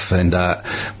of stuff, and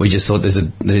we just thought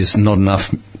there's not enough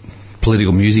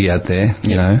political music out there,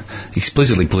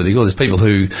 explicitly political. There's people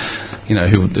who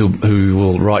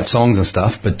will write songs and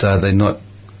stuff, but they're not,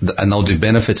 and they'll do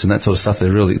benefits and that sort of stuff.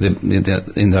 They're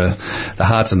in the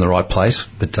heart's in the right place,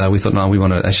 but we thought, no, we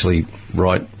want to actually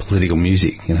write political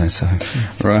music, so.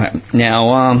 Right.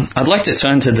 Now, I'd like to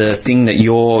turn to the thing that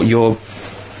you're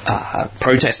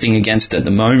protesting against at the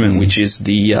moment, which is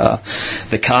the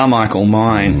Carmichael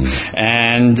mine.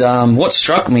 And what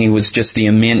struck me was just the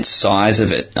immense size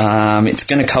of it. It's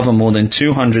going to cover more than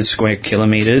 200 square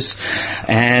kilometres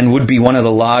and would be one of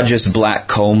the largest black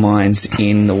coal mines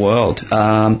in the world.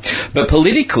 But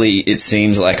politically, it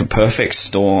seems like a perfect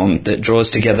storm that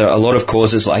draws together a lot of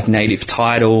causes like native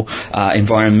title,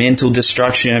 environmental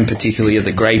destruction, particularly of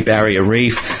the Great Barrier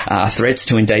Reef, threats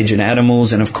to endangered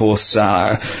animals, and of course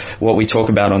what we talk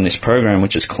about on this program,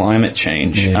 which is climate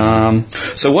change. Yeah.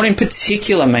 So what in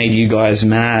particular made you guys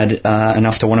mad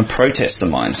enough to want to protest the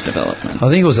mine's development? I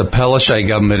think it was the Palaszczuk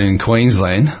government in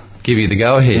Queensland give you the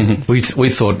go-ahead. We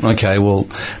thought, okay, well,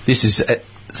 this is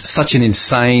such an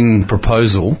insane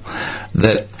proposal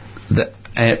but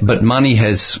money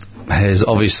has has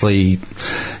obviously,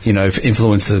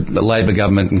 influenced the Labor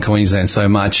government in Queensland so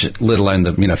much, let alone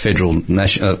the federal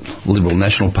Liberal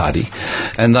National Party,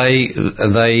 and they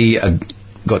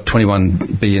got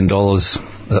 $21 billion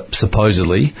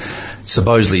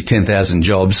supposedly 10,000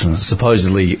 jobs,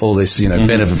 supposedly all this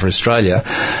benefit for Australia,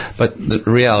 but the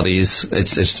reality is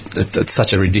it's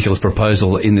such a ridiculous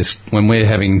proposal in this when we're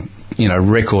having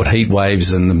record heat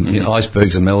waves and the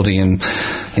icebergs are melting and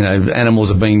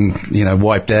animals are being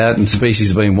wiped out and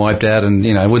species are being wiped out, and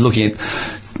we're looking at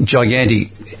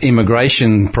gigantic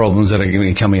immigration problems that are going to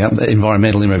be coming up,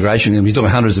 environmental immigration, and we're talking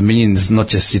hundreds of millions, not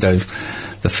just a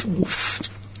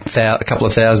couple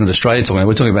of thousand Australia talking about.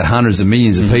 We're talking about hundreds of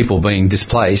millions of people being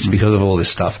displaced because of all this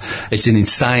stuff. It's an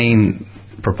insane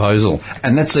proposal,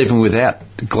 and that's even without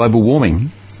global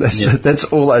warming. That's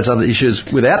all those other issues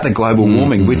without the global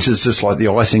warming, which is just like the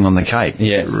icing on the cake,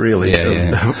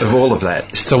 of all of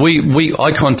that. So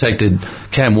I contacted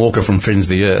Cam Walker from Friends of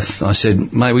the Earth. I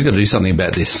said, mate, we've got to do something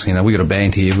about this. We've got a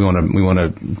band here. We want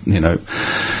to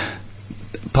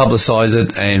publicise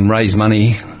it and raise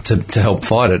money to help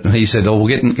fight it. And he said, "Oh, we'll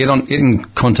get in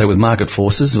contact with Market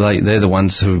Forces. They're the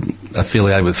ones who are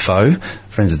affiliated with FO,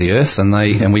 Friends of the Earth, and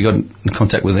we got in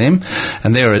contact with them,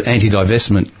 and they're an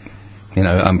anti-divestment,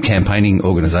 campaigning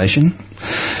organisation,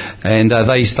 and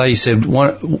they said,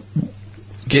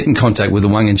 get in contact with the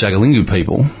Wangan Jagalingou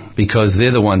people because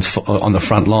they're the ones on the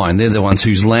front line. They're the ones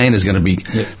whose land is going to be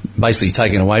basically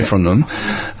taken away from them,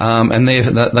 and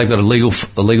they've got a legal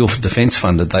defence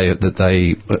fund that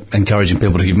they encouraging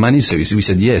people to give money to. So we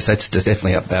said, yes, that's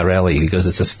definitely up our alley because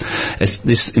it's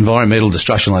this environmental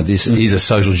destruction like this is a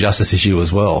social justice issue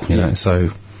as well.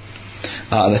 So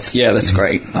that's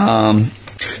great.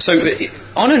 So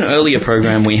on an earlier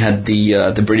program, we had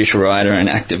the British writer and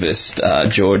activist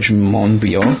George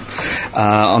Monbiot,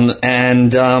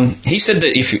 and he said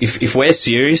that if we're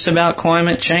serious about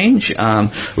climate change,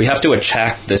 we have to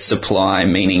attack the supply,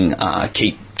 meaning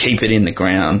keep it in the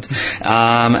ground.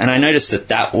 And I noticed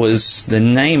that was the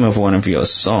name of one of your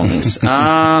songs.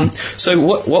 So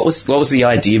what was the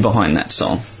idea behind that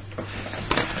song?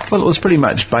 Well, it was pretty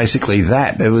much basically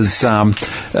that. It was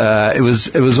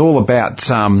all about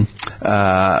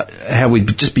how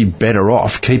we'd just be better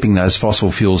off keeping those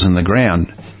fossil fuels in the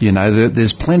ground.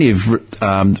 There's plenty of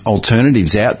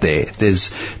alternatives out there.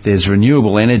 There's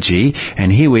renewable energy,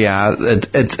 and here we are.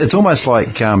 It's almost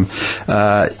like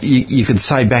you could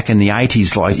say back in the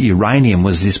 80s, like uranium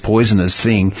was this poisonous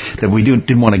thing that we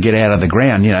didn't want to get out of the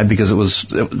ground, because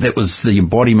that was the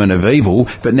embodiment of evil.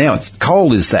 But now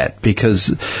coal is that because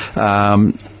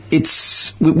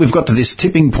we've got to this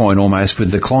tipping point almost with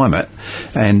the climate,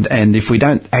 and if we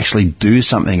don't actually do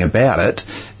something about it,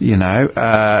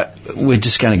 we're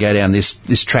just going to go down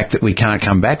this track that we can't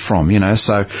come back from.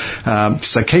 So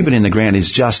keep it in the ground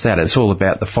is just that. It's all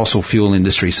about the fossil fuel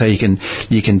industry. So you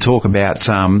can talk about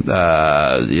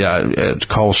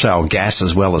coal shale gas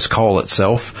as well as coal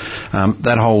itself.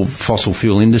 That whole fossil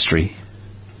fuel industry.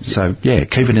 So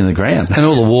keep it in the ground, and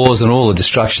all the wars and all the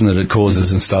destruction that it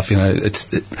causes and stuff. It's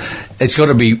got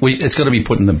to be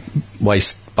put in the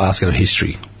waste basket of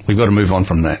history. We've got to move on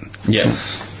from that. Yeah,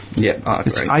 I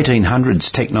agree. It's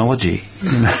 1800s technology.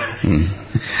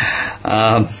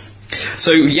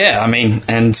 So,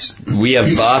 and we have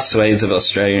vast swathes of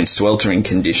Australia in sweltering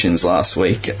conditions last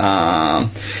week.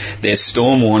 There's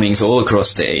storm warnings all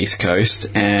across the East Coast,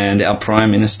 and our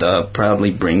Prime Minister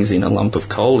proudly brings in a lump of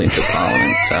coal into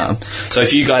Parliament. So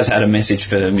if you guys had a message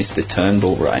for Mr.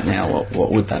 Turnbull right now, what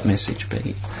would that message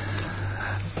be?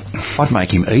 I'd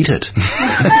make him eat it.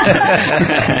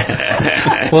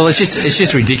 Well, it's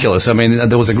just ridiculous. I mean,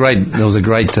 there was a great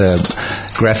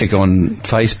graphic on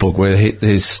Facebook where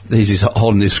he's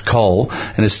holding this coal,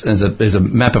 and there's a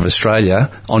map of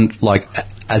Australia on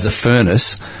as a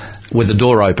furnace with the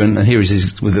door open, and here he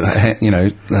is with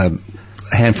a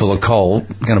handful of coal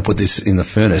going to put this in the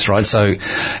furnace, right? So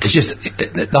it's just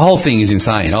the whole thing is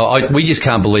insane. We just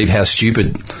can't believe how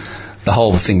stupid the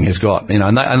whole thing has got, and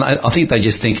I think they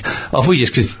just think, if we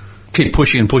just keep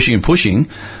pushing and pushing and pushing,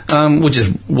 we'll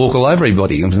just walk all over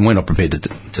everybody, and we're not prepared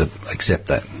to accept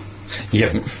that.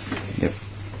 Yep.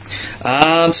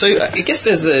 So I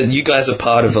guess you guys are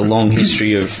part of a long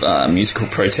history of musical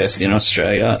protest in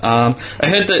Australia. I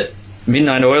heard that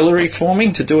Midnight Oil are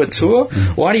reforming to do a tour.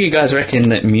 Why do you guys reckon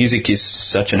that music is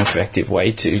such an effective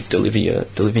way to deliver your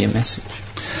message?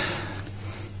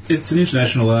 It's an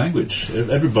international language.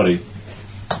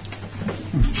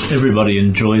 Everybody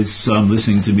enjoys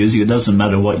listening to music. It doesn't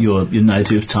matter what your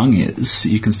native tongue is.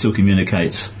 You can still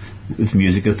communicate with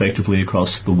music effectively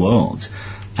across the world.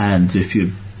 And if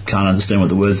you can't understand what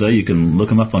the words are, you can look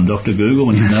them up on Dr. Google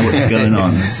and you know what's going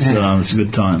on. It's a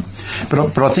good time.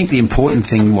 But I think the important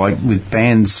thing, like with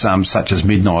bands such as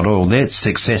Midnight Oil, their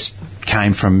success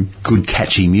came from good,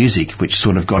 catchy music, which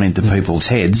sort of got into people's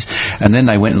heads, and then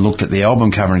they went and looked at the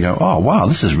album cover and go, oh, wow,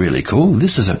 this is really cool.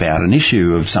 This is about an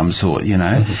issue of some sort, you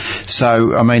know.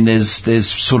 So, I mean, there's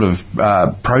sort of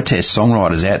protest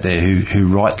songwriters out there who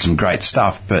write some great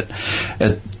stuff, but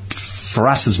for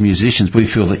us as musicians, we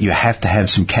feel that you have to have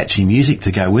some catchy music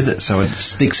to go with it, so it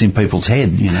sticks in people's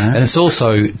head, you know. And it's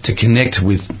also to connect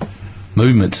with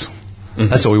movements.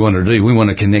 That's what we want to do. We want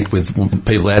to connect with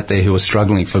people out there who are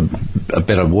struggling for a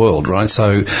better world, right?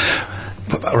 So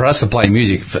for us to play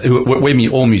music, we're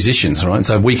all musicians, right?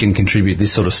 So we can contribute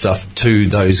this sort of stuff to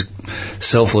those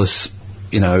selfless,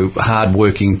 you know,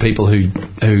 hard-working people who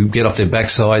get off their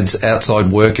backsides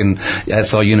outside work and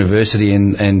outside university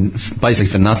and basically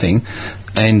for nothing,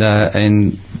 and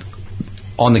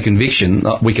on the conviction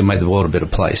we can make the world a better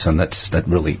place, and that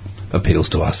really appeals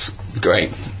to us. Great.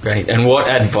 And what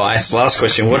advice, last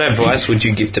question, what advice would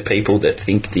you give to people that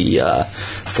think the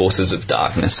forces of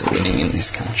darkness are winning in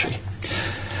this country?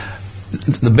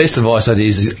 The best advice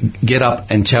is get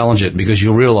up and challenge it, because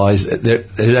you'll realise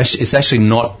it's actually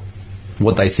not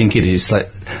what they think it is.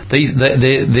 These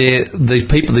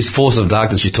people, these forces of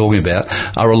darkness you're talking about,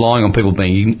 are relying on people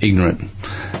being ignorant.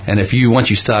 And once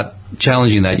you start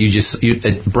challenging that,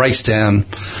 it breaks down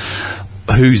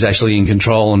who's actually in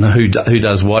control and who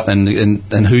does what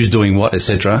and who's doing what,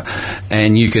 etc.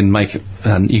 And you can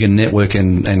network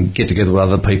and get together with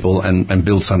other people and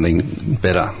build something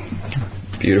better.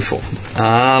 Beautiful.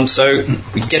 So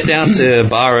we get down to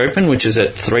Bar Open, which is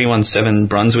at 317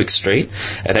 Brunswick Street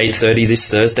at 8:30 this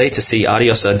Thursday to see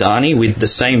Adios Adani. With the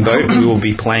same boat, we will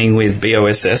be playing with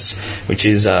BOSS, which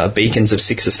is Beacons of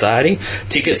Sick Society.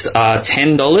 Tickets are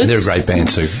 $10. They're a great band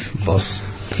too, boss.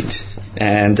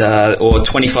 And or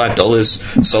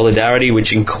 $25 Solidarity,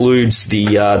 which includes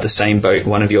the Same Boat,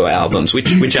 one of your albums.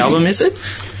 Which album is it?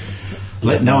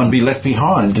 Let No One Be Left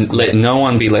Behind. Let No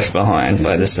One Be Left Behind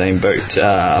by The Same Boat.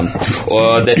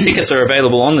 Or the tickets are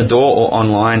available on the door or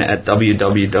online at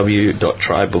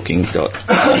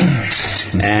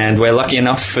www.trybooking.com. And we're lucky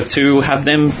enough to have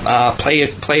them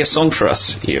play a song for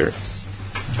us here.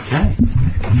 Okay.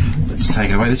 Let's take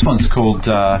it away. This one's called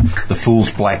The Fool's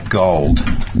Black Gold.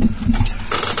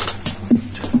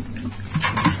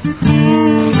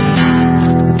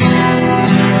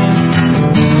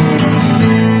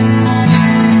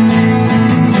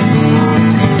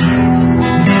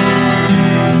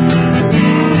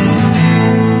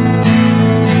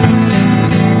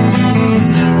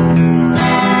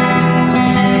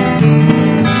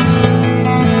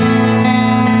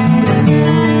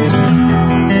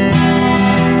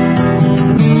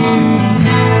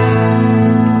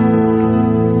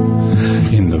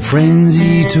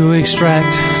 Frenzy to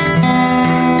extract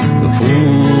the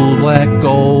full black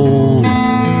gold,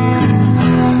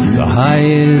 the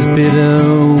highest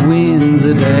bidder wins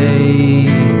the day.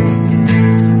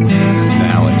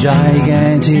 Now a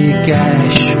gigantic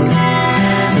gash,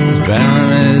 as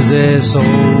barren as their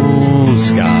soul,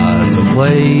 scars the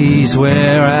place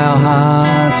where our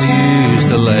hearts used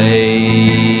to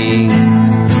lay.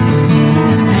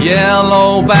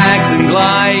 Yellow backs and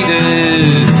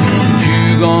gliders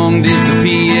Dugong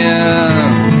disappear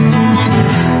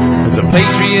as the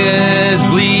patriots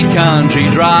bleed country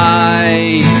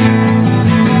dry.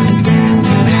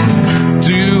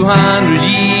 200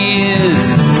 years,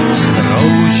 an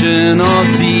ocean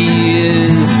of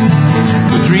tears,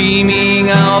 we're dreaming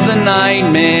of the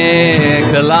nightmare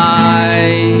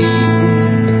collide.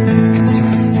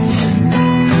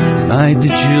 Night the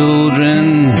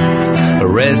children are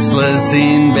restless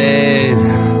in bed,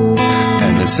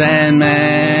 the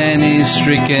Sandman is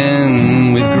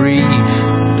stricken with grief.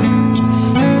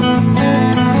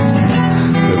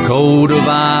 The coat of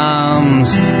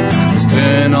arms is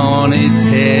turned on its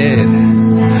head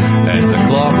as the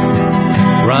clock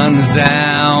runs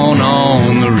down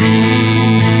on the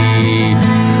reef.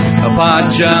 A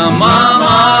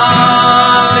Pachamama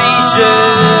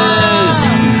leashes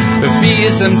a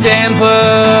fearsome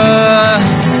temper.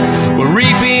 We're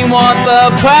reaping what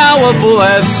the powerful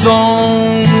have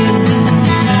sown,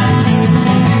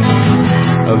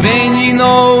 avenging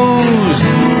those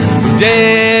who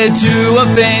dared to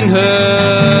offend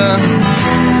her,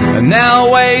 and now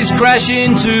waves crash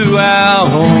into our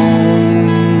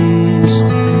homes.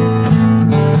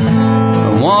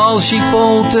 And while she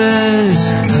falters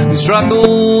and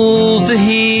struggles to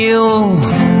heal,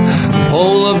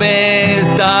 polar bears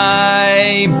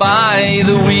die by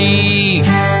the week.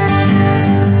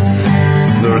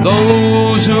 There are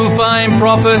those who find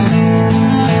profit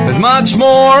with much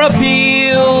more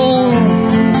appeal,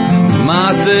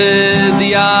 mastered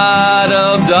the art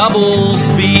of double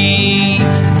speed.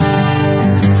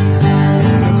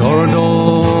 The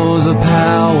corridors of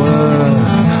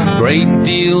power, great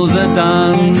deals are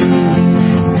done,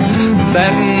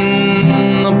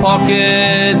 fatten the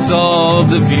pockets of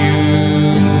the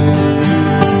few.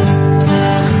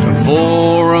 And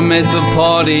for a mess of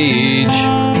pottage,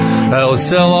 they'll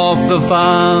sell off the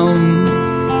farm.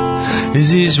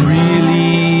 Is this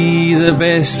really the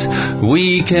best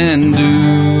we can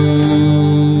do?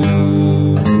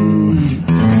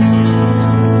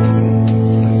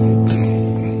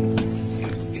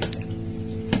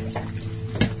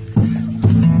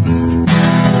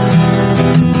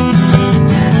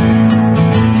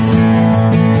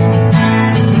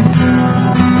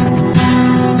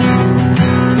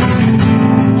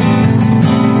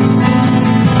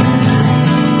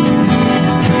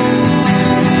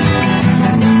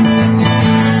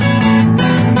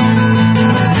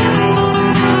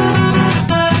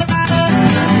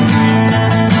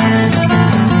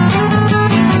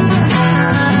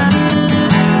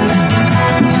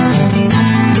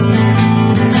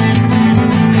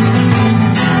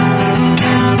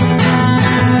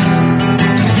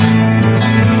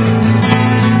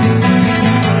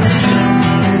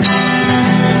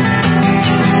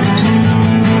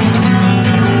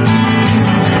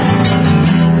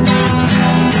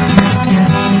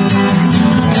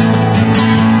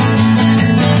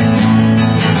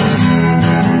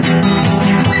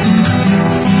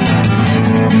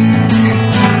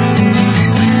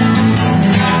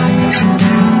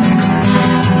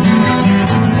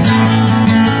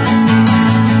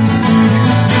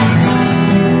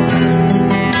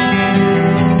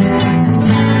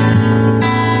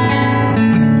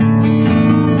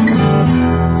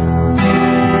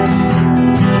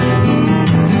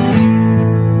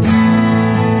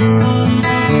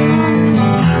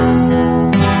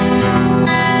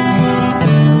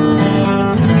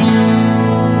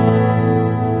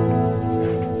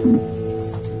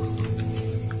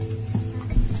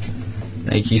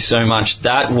 Thank you so much.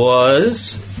 That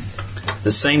was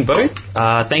The Same Boat.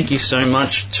 Thank you so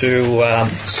much to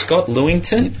Scott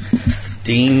Lewington,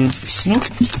 Dean Snook,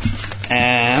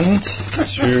 and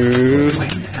to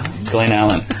Glenn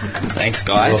Allen. Thanks,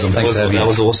 guys. That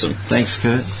was awesome. Thanks,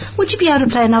 Kurt. Would you be able to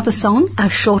play another song, a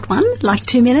short one, like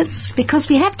 2 minutes? Because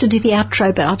we have to do the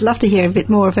outro, but I'd love to hear a bit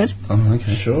more of it. Oh,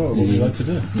 okay. Sure, what would you like to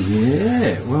do?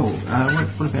 Yeah, well,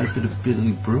 what about a bit of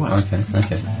Billy Brewer? Okay.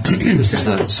 This is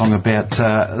a song about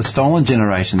the stolen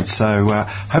generation, so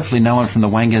hopefully no one from the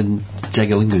Wangan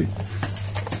Jagalingou.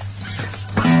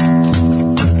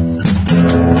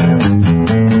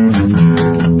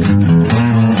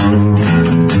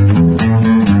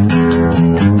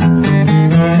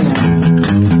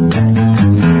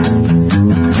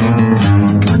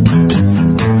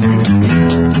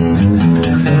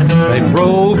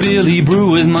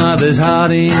 Mother's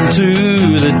heart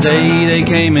into the day they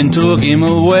came and took him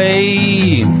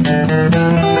away.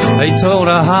 They told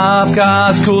her half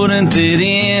cars couldn't fit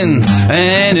in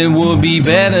and it would be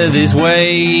better this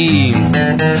way.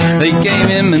 They gave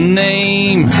him a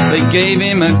name, they gave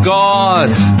him a god,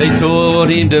 they taught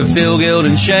him to feel guilt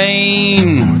and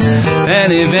shame.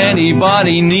 And if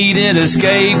anybody needed a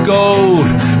scapegoat,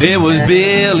 it was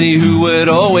Billy who would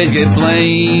always get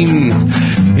blamed.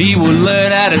 He would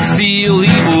learn how to steal, he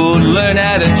would learn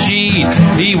how to cheat,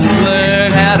 he would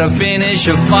learn how to finish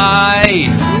a fight.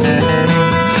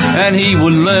 And he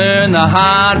would learn the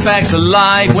hard facts of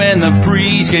life when the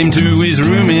priest came to his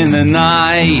room in the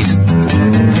night.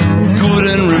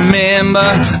 Couldn't remember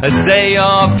a day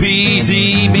of peace,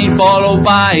 he'd been followed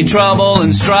by trouble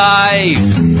and strife.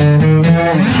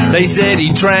 They said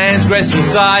he transgressed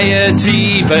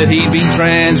society, but he'd been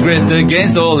transgressed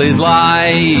against all his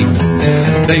life.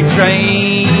 They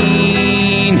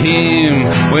trained him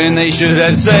when they should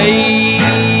have saved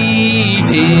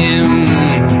him.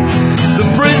 The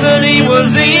prison he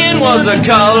was in was the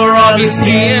color of his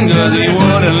skin, 'cause he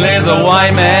wouldn't live the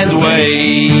white man's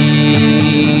way.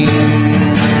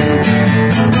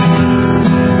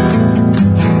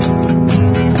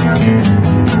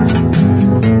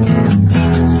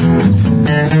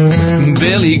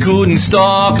 Billy couldn't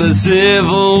stop the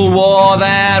civil war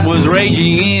that was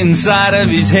raging inside of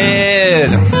his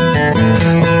head.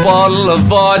 A bottle of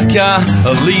vodka,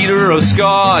 a liter of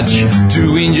scotch,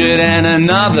 2 injured and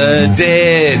another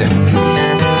dead.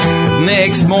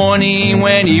 next morning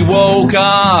when he woke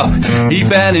up, he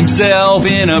found himself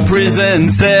in a prison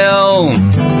cell.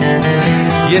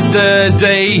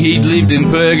 Yesterday he'd lived in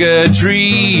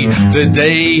purgatory,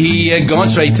 today he had gone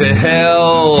straight to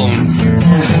hell.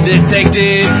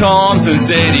 Detective Thompson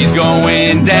said he's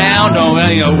going down,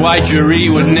 knowing a white jury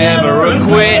would never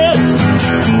acquit.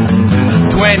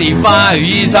 25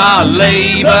 years hard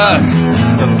labor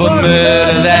for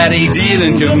murder that he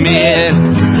didn't commit.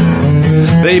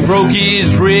 They broke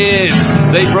his ribs,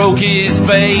 they broke his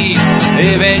face,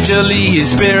 eventually his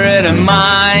spirit and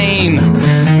mind.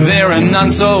 There are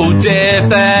none so deaf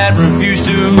that refuse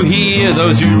to hear,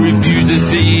 those who refuse to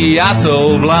see are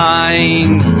so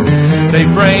blind. They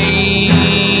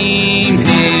framed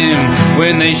him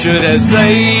when they should have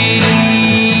saved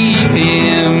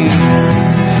him.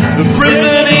 The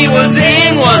prison he was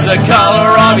in was the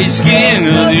color of his skin,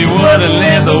 and he wouldn't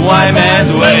let the white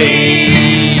man's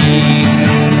way.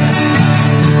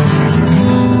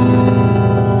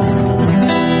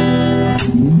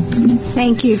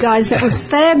 Thank you, guys. That was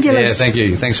fabulous. Yeah, thank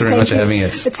you. Thanks very much for having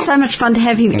us. It's so much fun to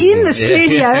have you in the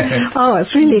studio. Oh,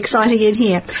 it's really exciting in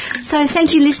here. So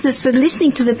thank you, listeners, for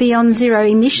listening to the Beyond Zero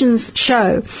Emissions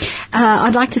show.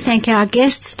 I'd like to thank our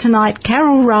guests tonight,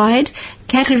 Carol Ride,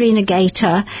 Katerina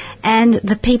Gator, and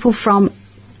the people from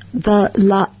the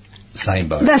Same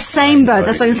boat. The same boat.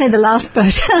 That's what I was going to say, the last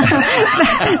boat.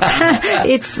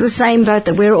 It's the same boat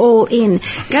that we're all in.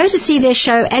 Go to see their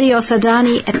show, Adios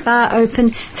Adani, at Bar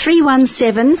Open,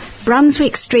 317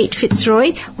 Brunswick Street,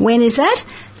 Fitzroy. When is that?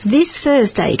 This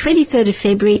Thursday, 23rd of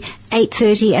February,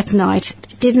 8:30 at night.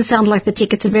 Didn't sound like the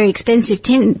tickets are very expensive.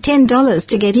 $10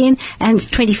 to get in, and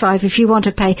 $25 if you want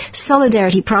to pay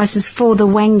solidarity prices for the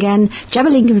Wangan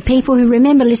Jabalingam people who,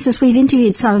 remember, listeners, we've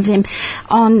interviewed some of them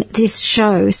on this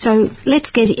show. So let's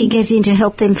get in to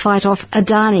help them fight off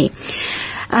Adani.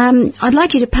 I'd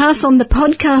like you to pass on the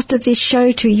podcast of this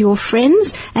show to your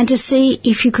friends and to see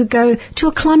if you could go to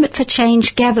a Climate for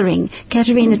Change gathering.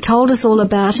 Katerina told us all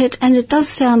about it, and it does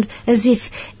sound as if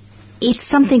it's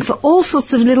something for all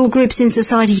sorts of little groups in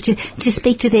society to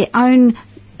speak to their own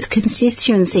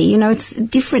constituency. You know, it's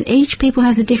different. Each people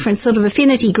has a different sort of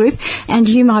affinity group, and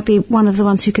you might be one of the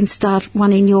ones who can start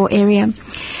one in your area.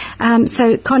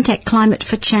 So contact Climate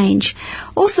for Change.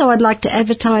 Also, I'd like to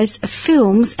advertise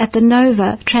films at the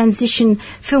Nova Transition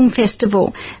Film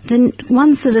Festival. The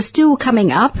ones that are still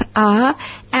coming up are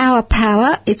Our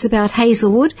Power. It's about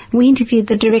Hazelwood. We interviewed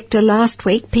the director last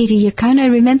week, Peter Iacono.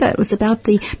 Remember, it was about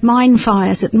the mine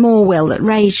fires at Morwell that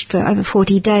raged for over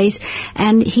 40 days,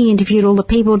 and he interviewed all the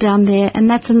people down there, and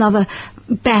that's another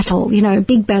battle, you know, a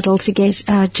big battle to get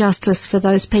justice for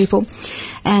those people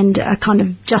and a kind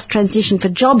of just transition for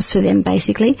jobs for them,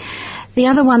 basically. The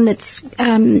other one that's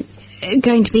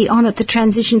going to be on at the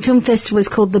Transition Film Festival is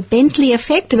called The Bentley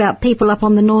Effect, about people up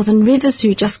on the Northern Rivers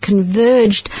who just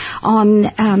converged on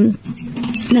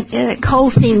the coal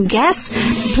seam gas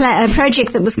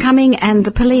project that was coming, and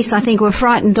the police, I think, were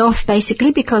frightened off,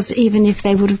 basically, because even if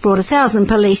they would have brought 1,000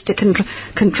 police to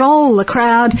control the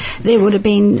crowd, there would have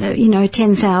been,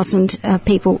 10,000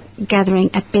 people gathering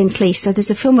at Bentley. So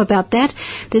there's a film about that.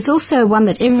 There's also one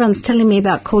that everyone's telling me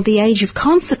about called The Age of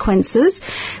Consequences,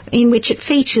 in which it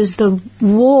features the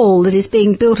wall that is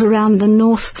being built around the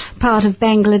north part of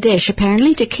Bangladesh,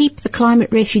 apparently, to keep the climate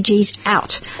refugees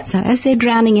out. So as they're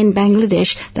drowning in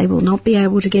Bangladesh, they will not be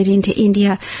able to get into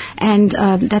India, and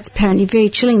that's apparently very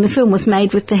chilling. The film was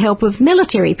made with the help of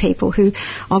military people who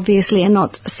obviously are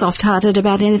not soft-hearted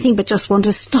about anything but just want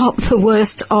to stop the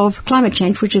worst of climate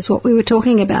change, which is what we were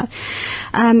talking about.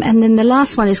 And then the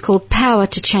last one is called Power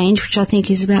to Change, which I think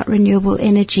is about renewable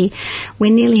energy.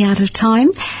 We're nearly out of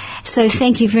time. So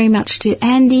thank you very much to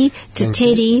Andy, to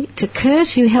Teddy, to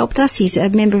Kurt, who helped us. He's a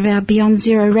member of our Beyond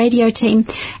Zero radio team,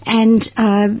 and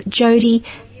Jody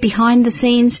behind the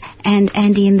scenes, and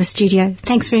Andy in the studio.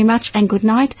 Thanks very much, and good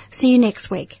night. See you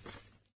next week.